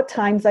 although at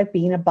times I've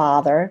been a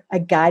bother, a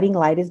guiding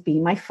light has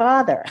been my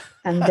father.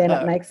 And then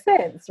it makes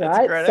sense,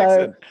 right? That's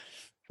a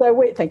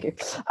great accent. Thank you.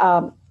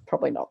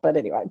 Probably not, but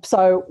anyway.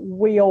 So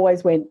we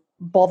always went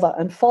bother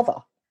and father.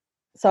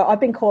 So I've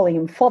been calling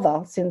him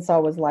father since I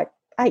was like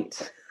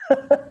 8.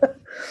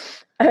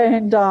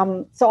 And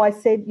so I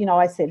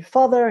said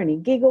father, and he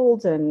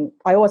giggled. And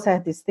I also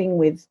had this thing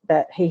with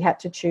that he had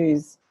to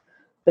choose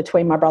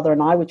between my brother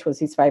and I, which was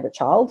his favourite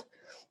child.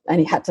 And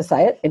he had to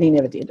say it, and he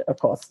never did, of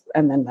course.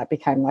 And then that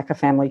became like a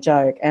family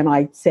joke. And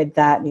I said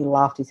that, and he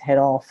laughed his head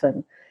off.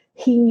 And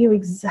he knew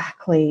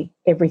exactly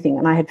everything.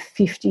 And I had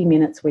 50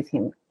 minutes with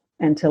him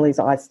until his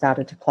eyes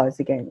started to close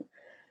again.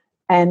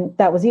 And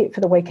that was it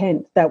for the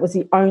weekend. That was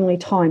the only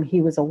time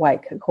he was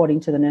awake, according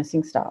to the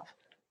nursing staff.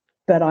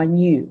 But I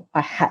knew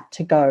I had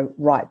to go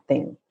right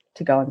then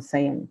to go and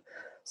see him.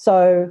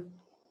 So,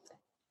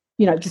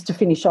 just to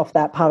finish off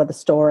that part of the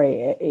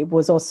story, it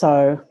was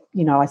also,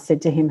 I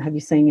said to him, have you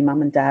seen your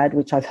mum and dad?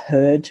 Which I've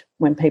heard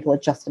when people are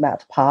just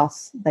about to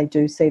pass, they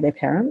do see their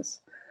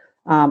parents.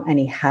 And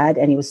he had,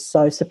 and he was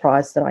so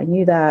surprised that I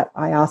knew that.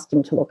 I asked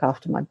him to look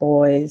after my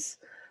boys.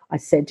 I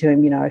said to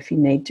him, if you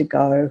need to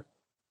go,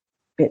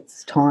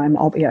 it's time,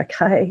 I'll be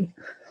okay.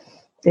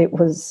 It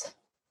was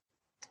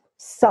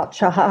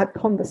such a hard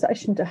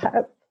conversation to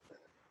have.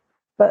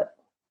 But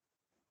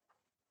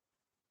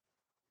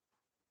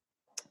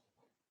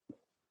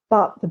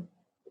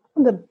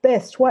the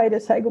best way to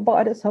say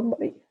goodbye to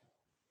somebody,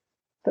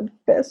 the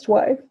best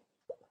way,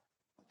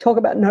 talk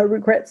about no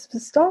regrets for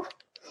stuff,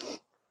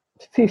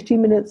 50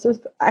 minutes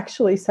of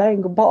actually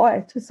saying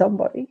goodbye to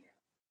somebody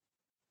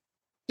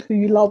who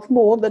you love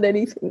more than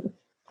anything.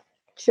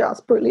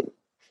 Just brilliant.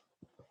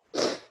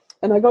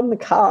 And I got in the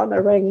car and I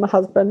rang my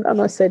husband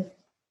and I said,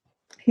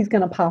 he's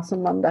going to pass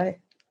on Monday.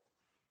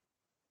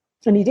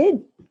 And he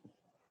did.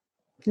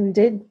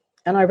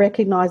 And I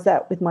recognised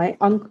that with my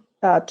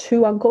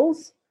 2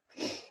 uncles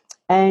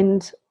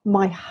and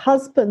my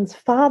husband's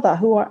father,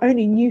 who I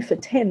only knew for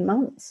 10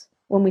 months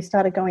when we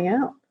started going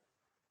out.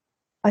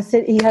 I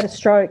said he had a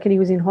stroke and he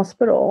was in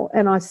hospital.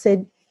 And I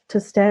said to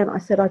Stan, I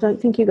don't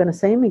think you're going to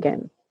see him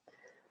again.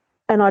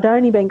 And I'd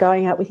only been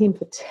going out with him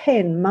for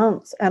 10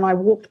 months. And I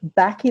walked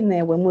back in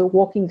there when we were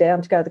walking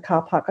down to go to the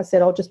car park. I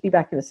said, I'll just be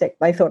back in a sec.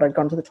 They thought I'd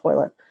gone to the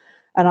toilet.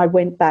 And I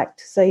went back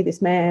to see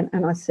this man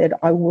and I said,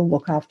 I will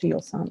look after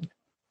your son.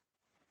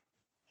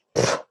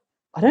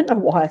 I don't know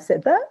why I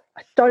said that.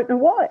 I don't know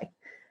why.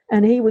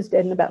 And he was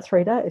dead in about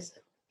 3 days.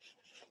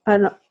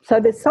 And so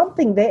there's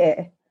something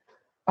there.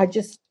 I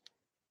just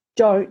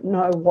don't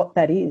know what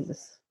that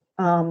is.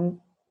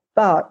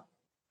 But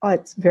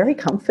it's very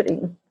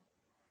comforting.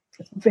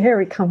 It's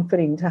very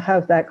comforting to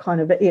have that kind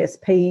of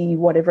ESP,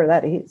 whatever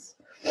that is.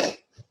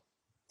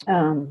 I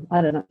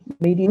don't know,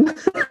 medium.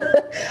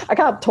 I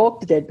can't talk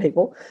to dead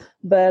people,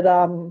 but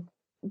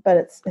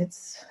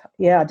it's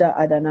yeah.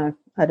 I don't know,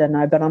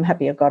 but I'm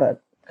happy I got it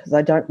because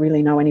I don't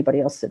really know anybody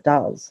else that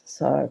does.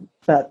 So,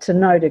 but to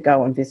know to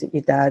go and visit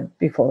your dad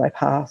before they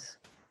pass,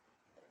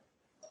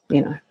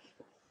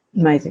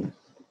 amazing.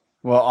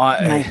 Well,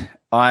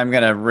 I'm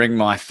going to ring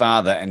my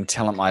father and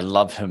tell him I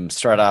love him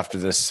straight after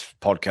this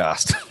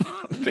podcast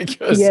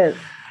because, yes.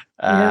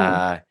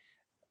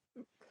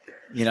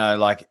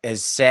 like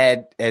as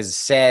sad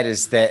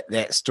as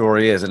that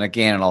story is. And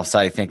again, and I'll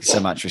say thank you so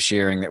much for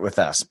sharing that with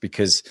us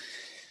because,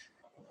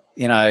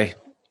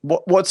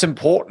 what's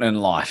important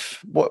in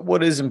life,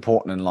 what is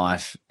important in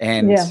life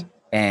and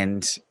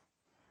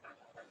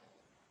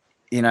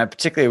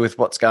particularly with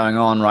what's going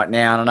on right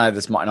now. And I know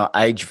this might not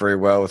age very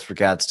well with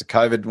regards to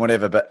COVID and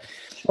whatever, but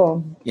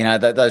sure.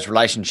 Those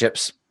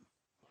relationships,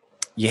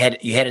 you had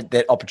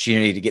that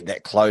opportunity to get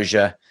that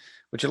closure,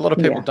 which a lot of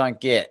people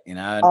don't get,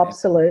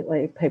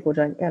 Absolutely. People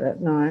don't get it.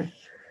 No.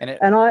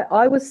 And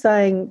I was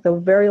saying the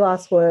very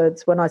last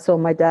words when I saw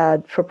my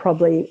dad for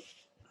probably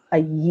a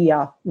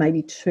year,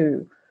 maybe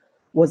 2,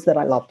 was that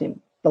I loved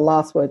him. The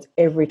last words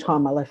every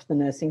time I left the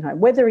nursing home,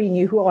 whether he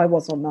knew who I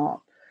was or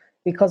not,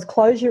 because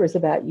closure is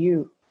about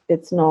you.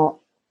 It's not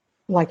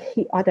like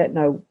I don't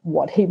know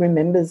what he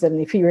remembers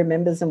and if he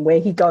remembers and where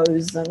he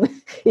goes and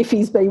if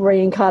he's been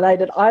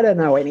reincarnated. I don't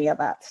know any of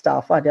that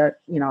stuff. I don't,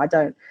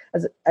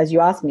 as you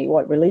asked me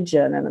what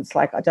religion, and it's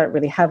like I don't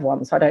really have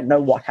one, so I don't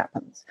know what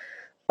happens.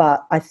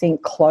 but I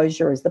think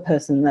closure is the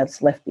person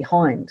that's left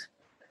behind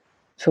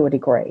to a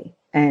degree.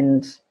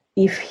 And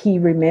if he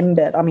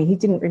remembered, I mean, he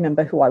didn't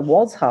remember who I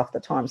was half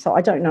the time, so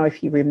I don't know if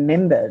he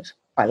remembered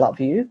I love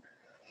you.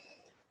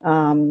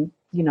 You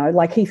know,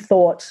 like he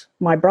thought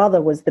my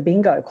brother was the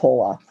bingo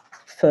caller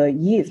for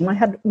years.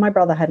 My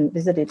brother hadn't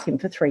visited him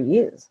for 3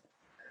 years.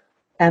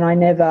 And I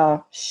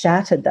never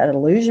shattered that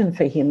illusion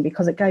for him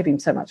because it gave him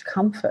so much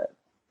comfort.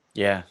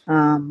 Yeah.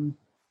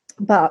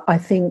 But I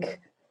think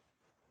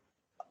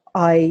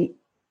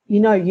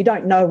you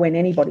don't know when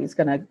anybody's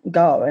going to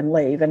go and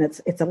leave, and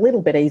it's a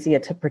little bit easier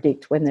to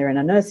predict when they're in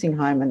a nursing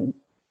home and,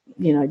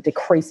 you know,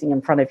 decreasing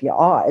in front of your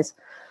eyes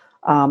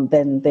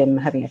than them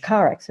having a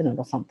car accident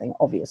or something,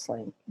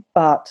 obviously.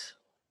 But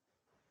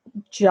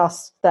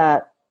just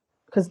that,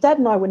 because Dad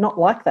and I were not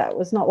like that. It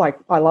was not like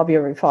I love you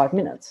every 5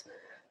 minutes.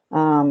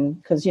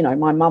 Because, you know,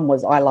 my mum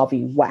was I love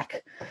you,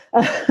 whack.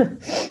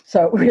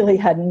 So it really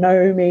had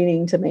no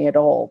meaning to me at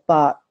all.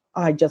 But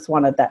I just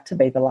wanted that to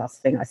be the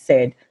last thing I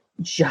said,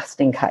 just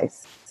in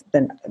case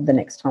the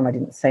next time I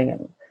didn't see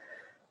him.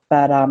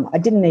 But I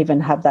didn't even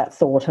have that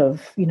thought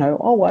of, you know,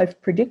 oh, I've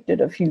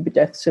predicted a few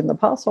deaths in the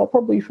past, so I'll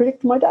probably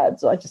predict my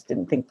dad's. I just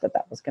didn't think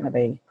that was going to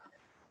be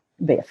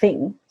a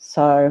thing.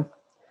 So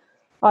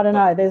I don't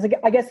know.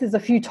 I guess there's a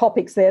few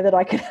topics there that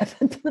I could have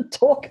to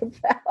talk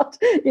about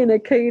in a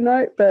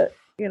keynote, but,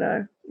 you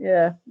know,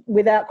 yeah,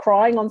 without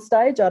crying on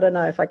stage, I don't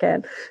know if I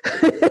can.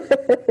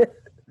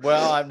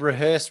 Well, I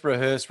rehearsed,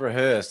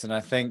 and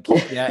I think,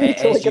 you know,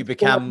 as you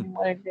become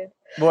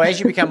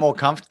more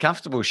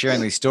comfortable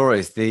sharing these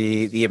stories,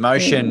 the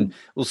emotion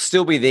will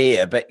still be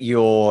there, but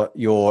your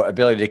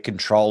ability to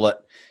control it,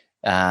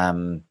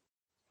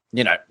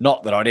 you know,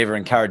 not that I'd ever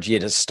encourage you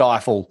to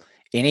stifle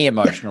any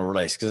emotional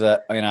release, because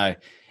you know,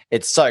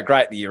 it's so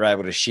great that you're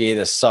able to share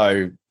this,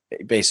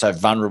 be so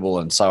vulnerable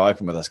and so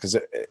open with us, because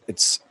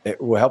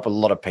it will help a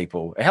lot of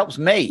people. It helps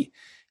me.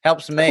 Cool.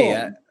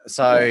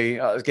 So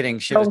I was getting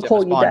shivers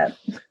down my spine.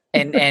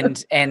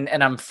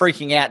 and I'm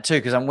freaking out too,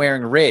 because I'm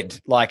wearing red,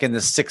 like in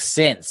The Sixth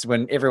Sense,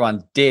 when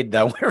everyone's dead,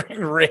 they're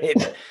wearing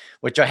red,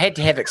 which I had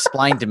to have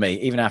explained to me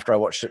even after I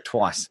watched it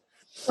twice.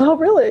 Oh,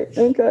 really?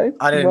 Okay.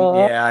 I didn't.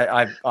 Right.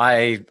 Yeah,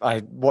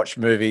 I watch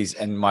movies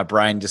and my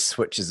brain just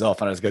switches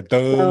off, and I just go, duh.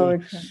 Oh,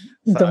 okay.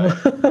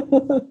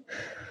 So,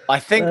 I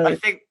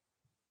think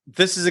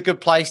this is a good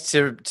place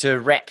to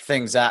wrap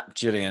things up,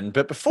 Gillian.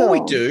 But before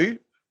we do,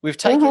 we've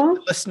taken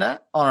the listener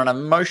on an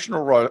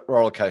emotional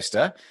roller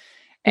coaster,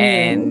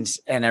 and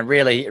a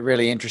really,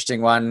 really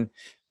interesting one.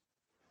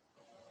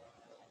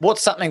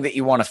 What's something that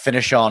you want to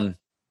finish on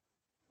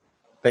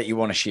that you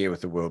want to share with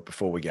the world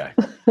before we go?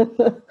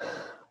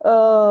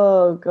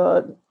 Oh,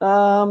 God.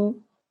 I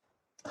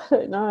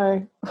don't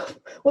know.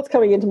 What's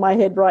coming into my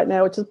head right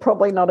now, which is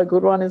probably not a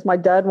good one, is my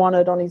dad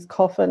wanted on his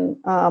coffin.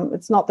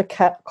 It's not the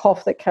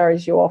cough that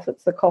carries you off,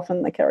 it's the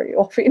coffin they carry you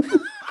off in.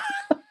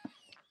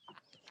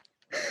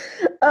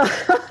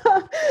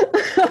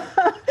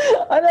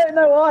 I don't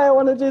know why I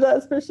want to do that,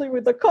 especially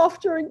with the cough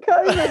during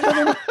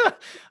COVID.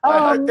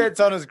 I hope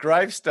that's on his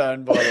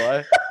gravestone, by the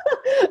way.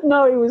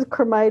 No, he was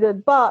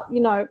cremated. But, you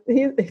know,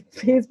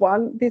 here's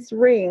one. This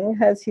ring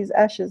has his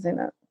ashes in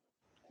it.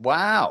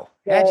 Wow.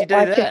 How'd you do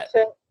that?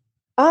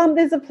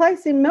 There's a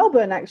place in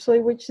Melbourne, actually,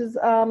 which is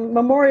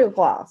Memorial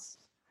Glass.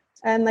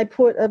 And they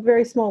put a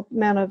very small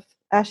amount of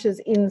ashes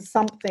in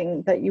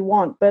something that you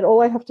want. But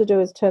all I have to do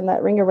is turn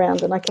that ring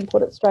around and I can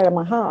put it straight on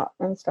my heart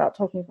and start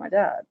talking to my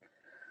dad.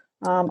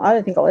 I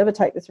don't think I'll ever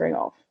take this ring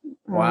off.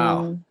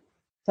 Wow.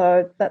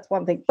 So that's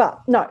one thing.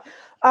 But no,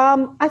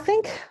 I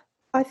think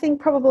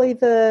probably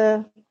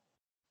the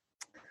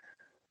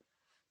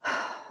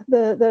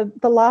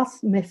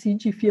last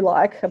message, if you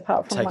like,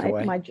 apart from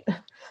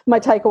my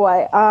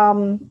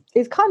takeaway,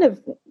 is kind of,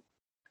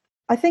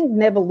 I think,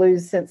 never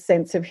lose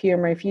sense of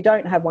humour. If you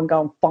don't have one,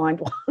 go and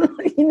find one.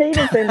 You need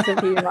a sense of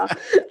humour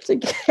to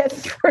get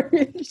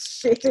through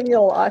shit in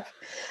your life.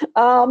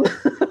 I'm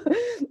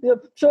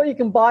sure you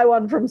can buy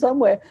one from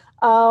somewhere.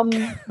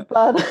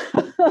 But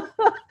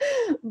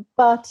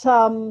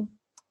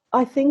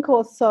I think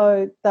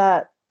also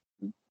that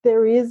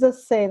there is a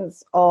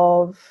sense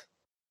of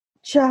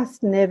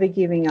just never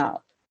giving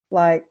up.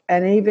 Like,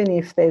 and even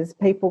if there's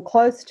people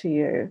close to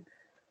you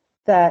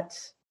that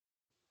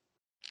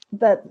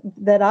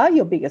are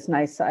your biggest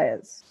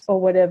naysayers or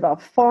whatever,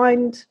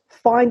 find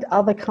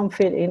other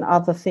comfort in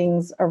other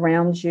things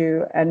around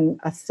you and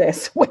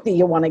assess whether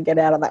you want to get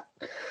out of that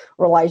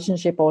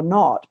relationship or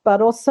not.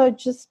 But also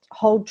just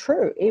hold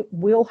true. It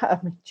will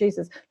happen.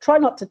 Jesus, try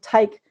not to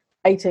take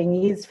 18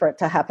 years for it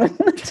to happen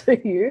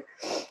to you.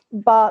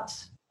 But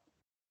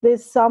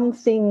there's some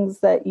things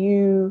that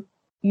you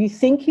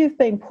think you've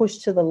been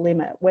pushed to the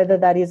limit, whether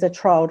that is a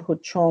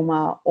childhood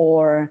trauma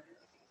or,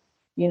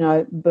 you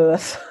know,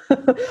 birth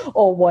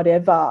or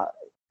whatever,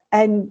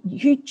 and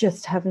you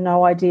just have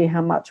no idea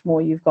how much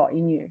more you've got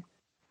in you.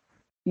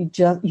 You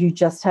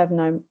just have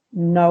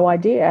no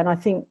idea. And I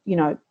think, you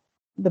know,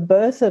 the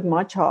birth of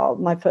my child,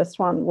 my first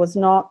one, was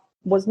not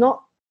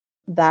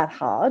that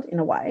hard in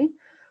a way.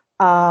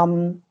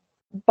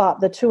 But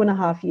the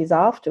 2.5 years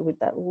after, with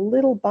that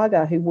little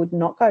bugger who would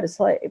not go to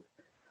sleep,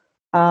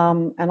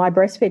 and I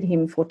breastfed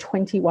him for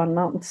 21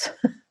 months,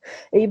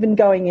 even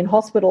going in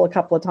hospital a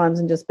couple of times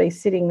and just be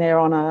sitting there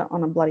on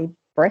a bloody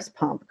breast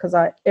pump because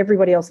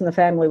everybody else in the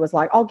family was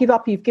like, I'll give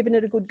up. You've given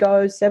it a good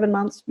go, 7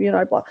 months,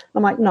 blah.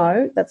 I'm like,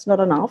 no, that's not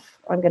enough.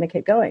 I'm going to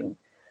keep going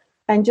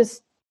and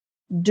just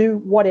do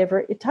whatever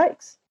it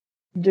takes.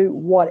 Do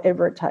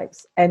whatever it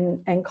takes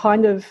and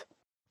kind of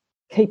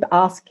keep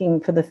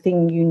asking for the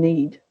thing you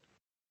need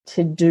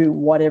to do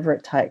whatever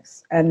it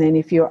takes. And then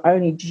if you're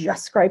only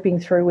just scraping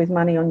through with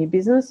money on your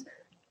business,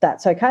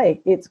 that's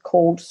okay. It's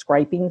called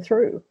scraping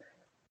through.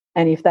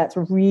 And if that's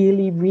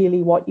really,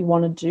 really what you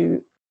want to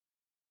do,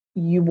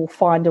 you will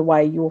find a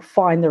way. You will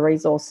find the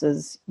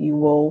resources. You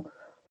will,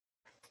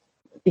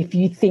 if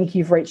you think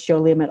you've reached your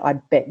limit, I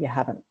bet you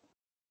haven't.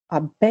 I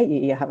bet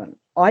you haven't.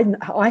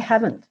 I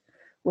haven't.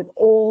 With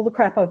all the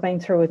crap I've been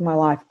through with my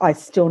life, I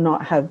still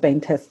not have been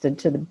tested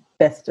to the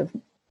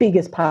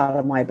biggest part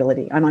of my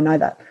ability. And I know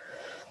that.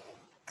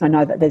 I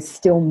know that there's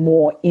still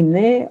more in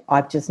there.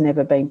 I've just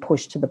never been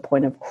pushed to the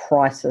point of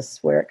crisis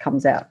where it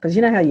comes out. Because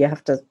you know how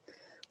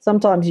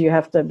sometimes you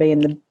have to be in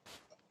the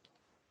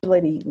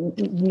bloody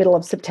middle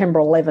of September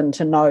 11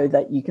 to know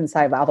that you can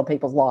save other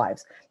people's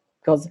lives.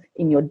 Because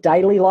in your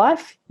daily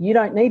life, you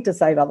don't need to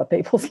save other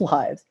people's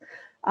lives.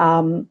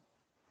 I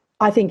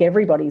think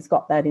everybody's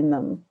got that in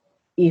them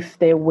if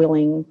they're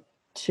willing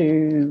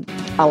to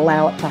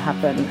allow it to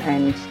happen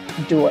and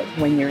do it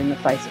when you're in the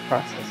face of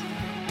crisis.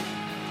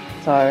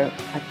 So,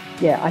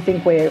 I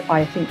think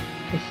the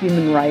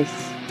human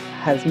race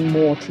has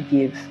more to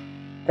give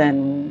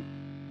than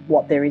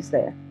what there is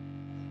there.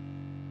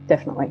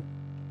 Definitely.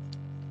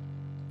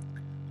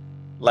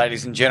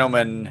 Ladies and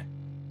gentlemen,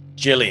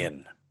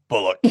 Gillian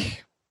Bullock.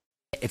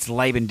 It's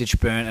Laban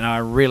Ditchburn, and I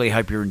really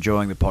hope you're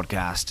enjoying the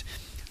podcast.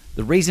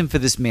 The reason for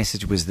this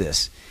message was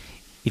this.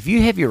 If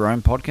you have your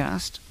own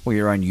podcast or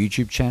your own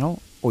YouTube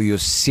channel, or you're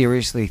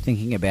seriously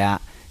thinking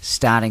about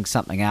starting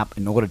something up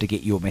in order to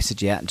get your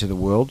message out into the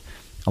world,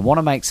 I want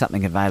to make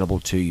something available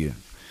to you.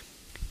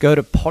 Go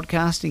to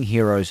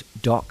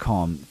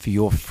podcastingheroes.com for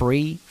your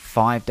free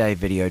 5-day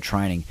video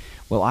training,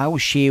 where I will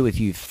share with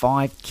you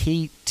 5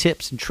 key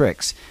tips and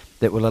tricks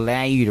that will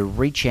allow you to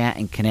reach out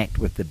and connect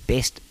with the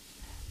best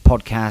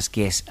podcast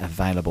guests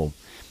available.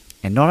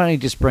 And not only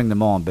just bring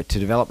them on, but to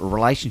develop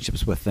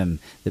relationships with them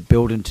that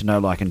build into know,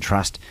 like, and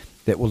trust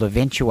that will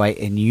eventuate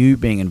in you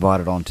being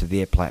invited onto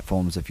their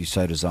platforms if you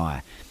so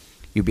desire.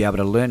 You'll be able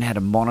to learn how to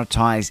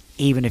monetize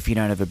even if you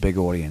don't have a big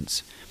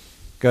audience.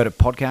 Go to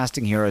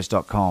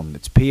podcastingheroes.com.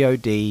 It's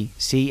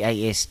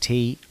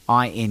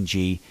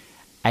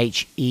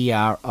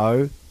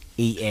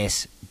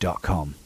podcastingheroes.com.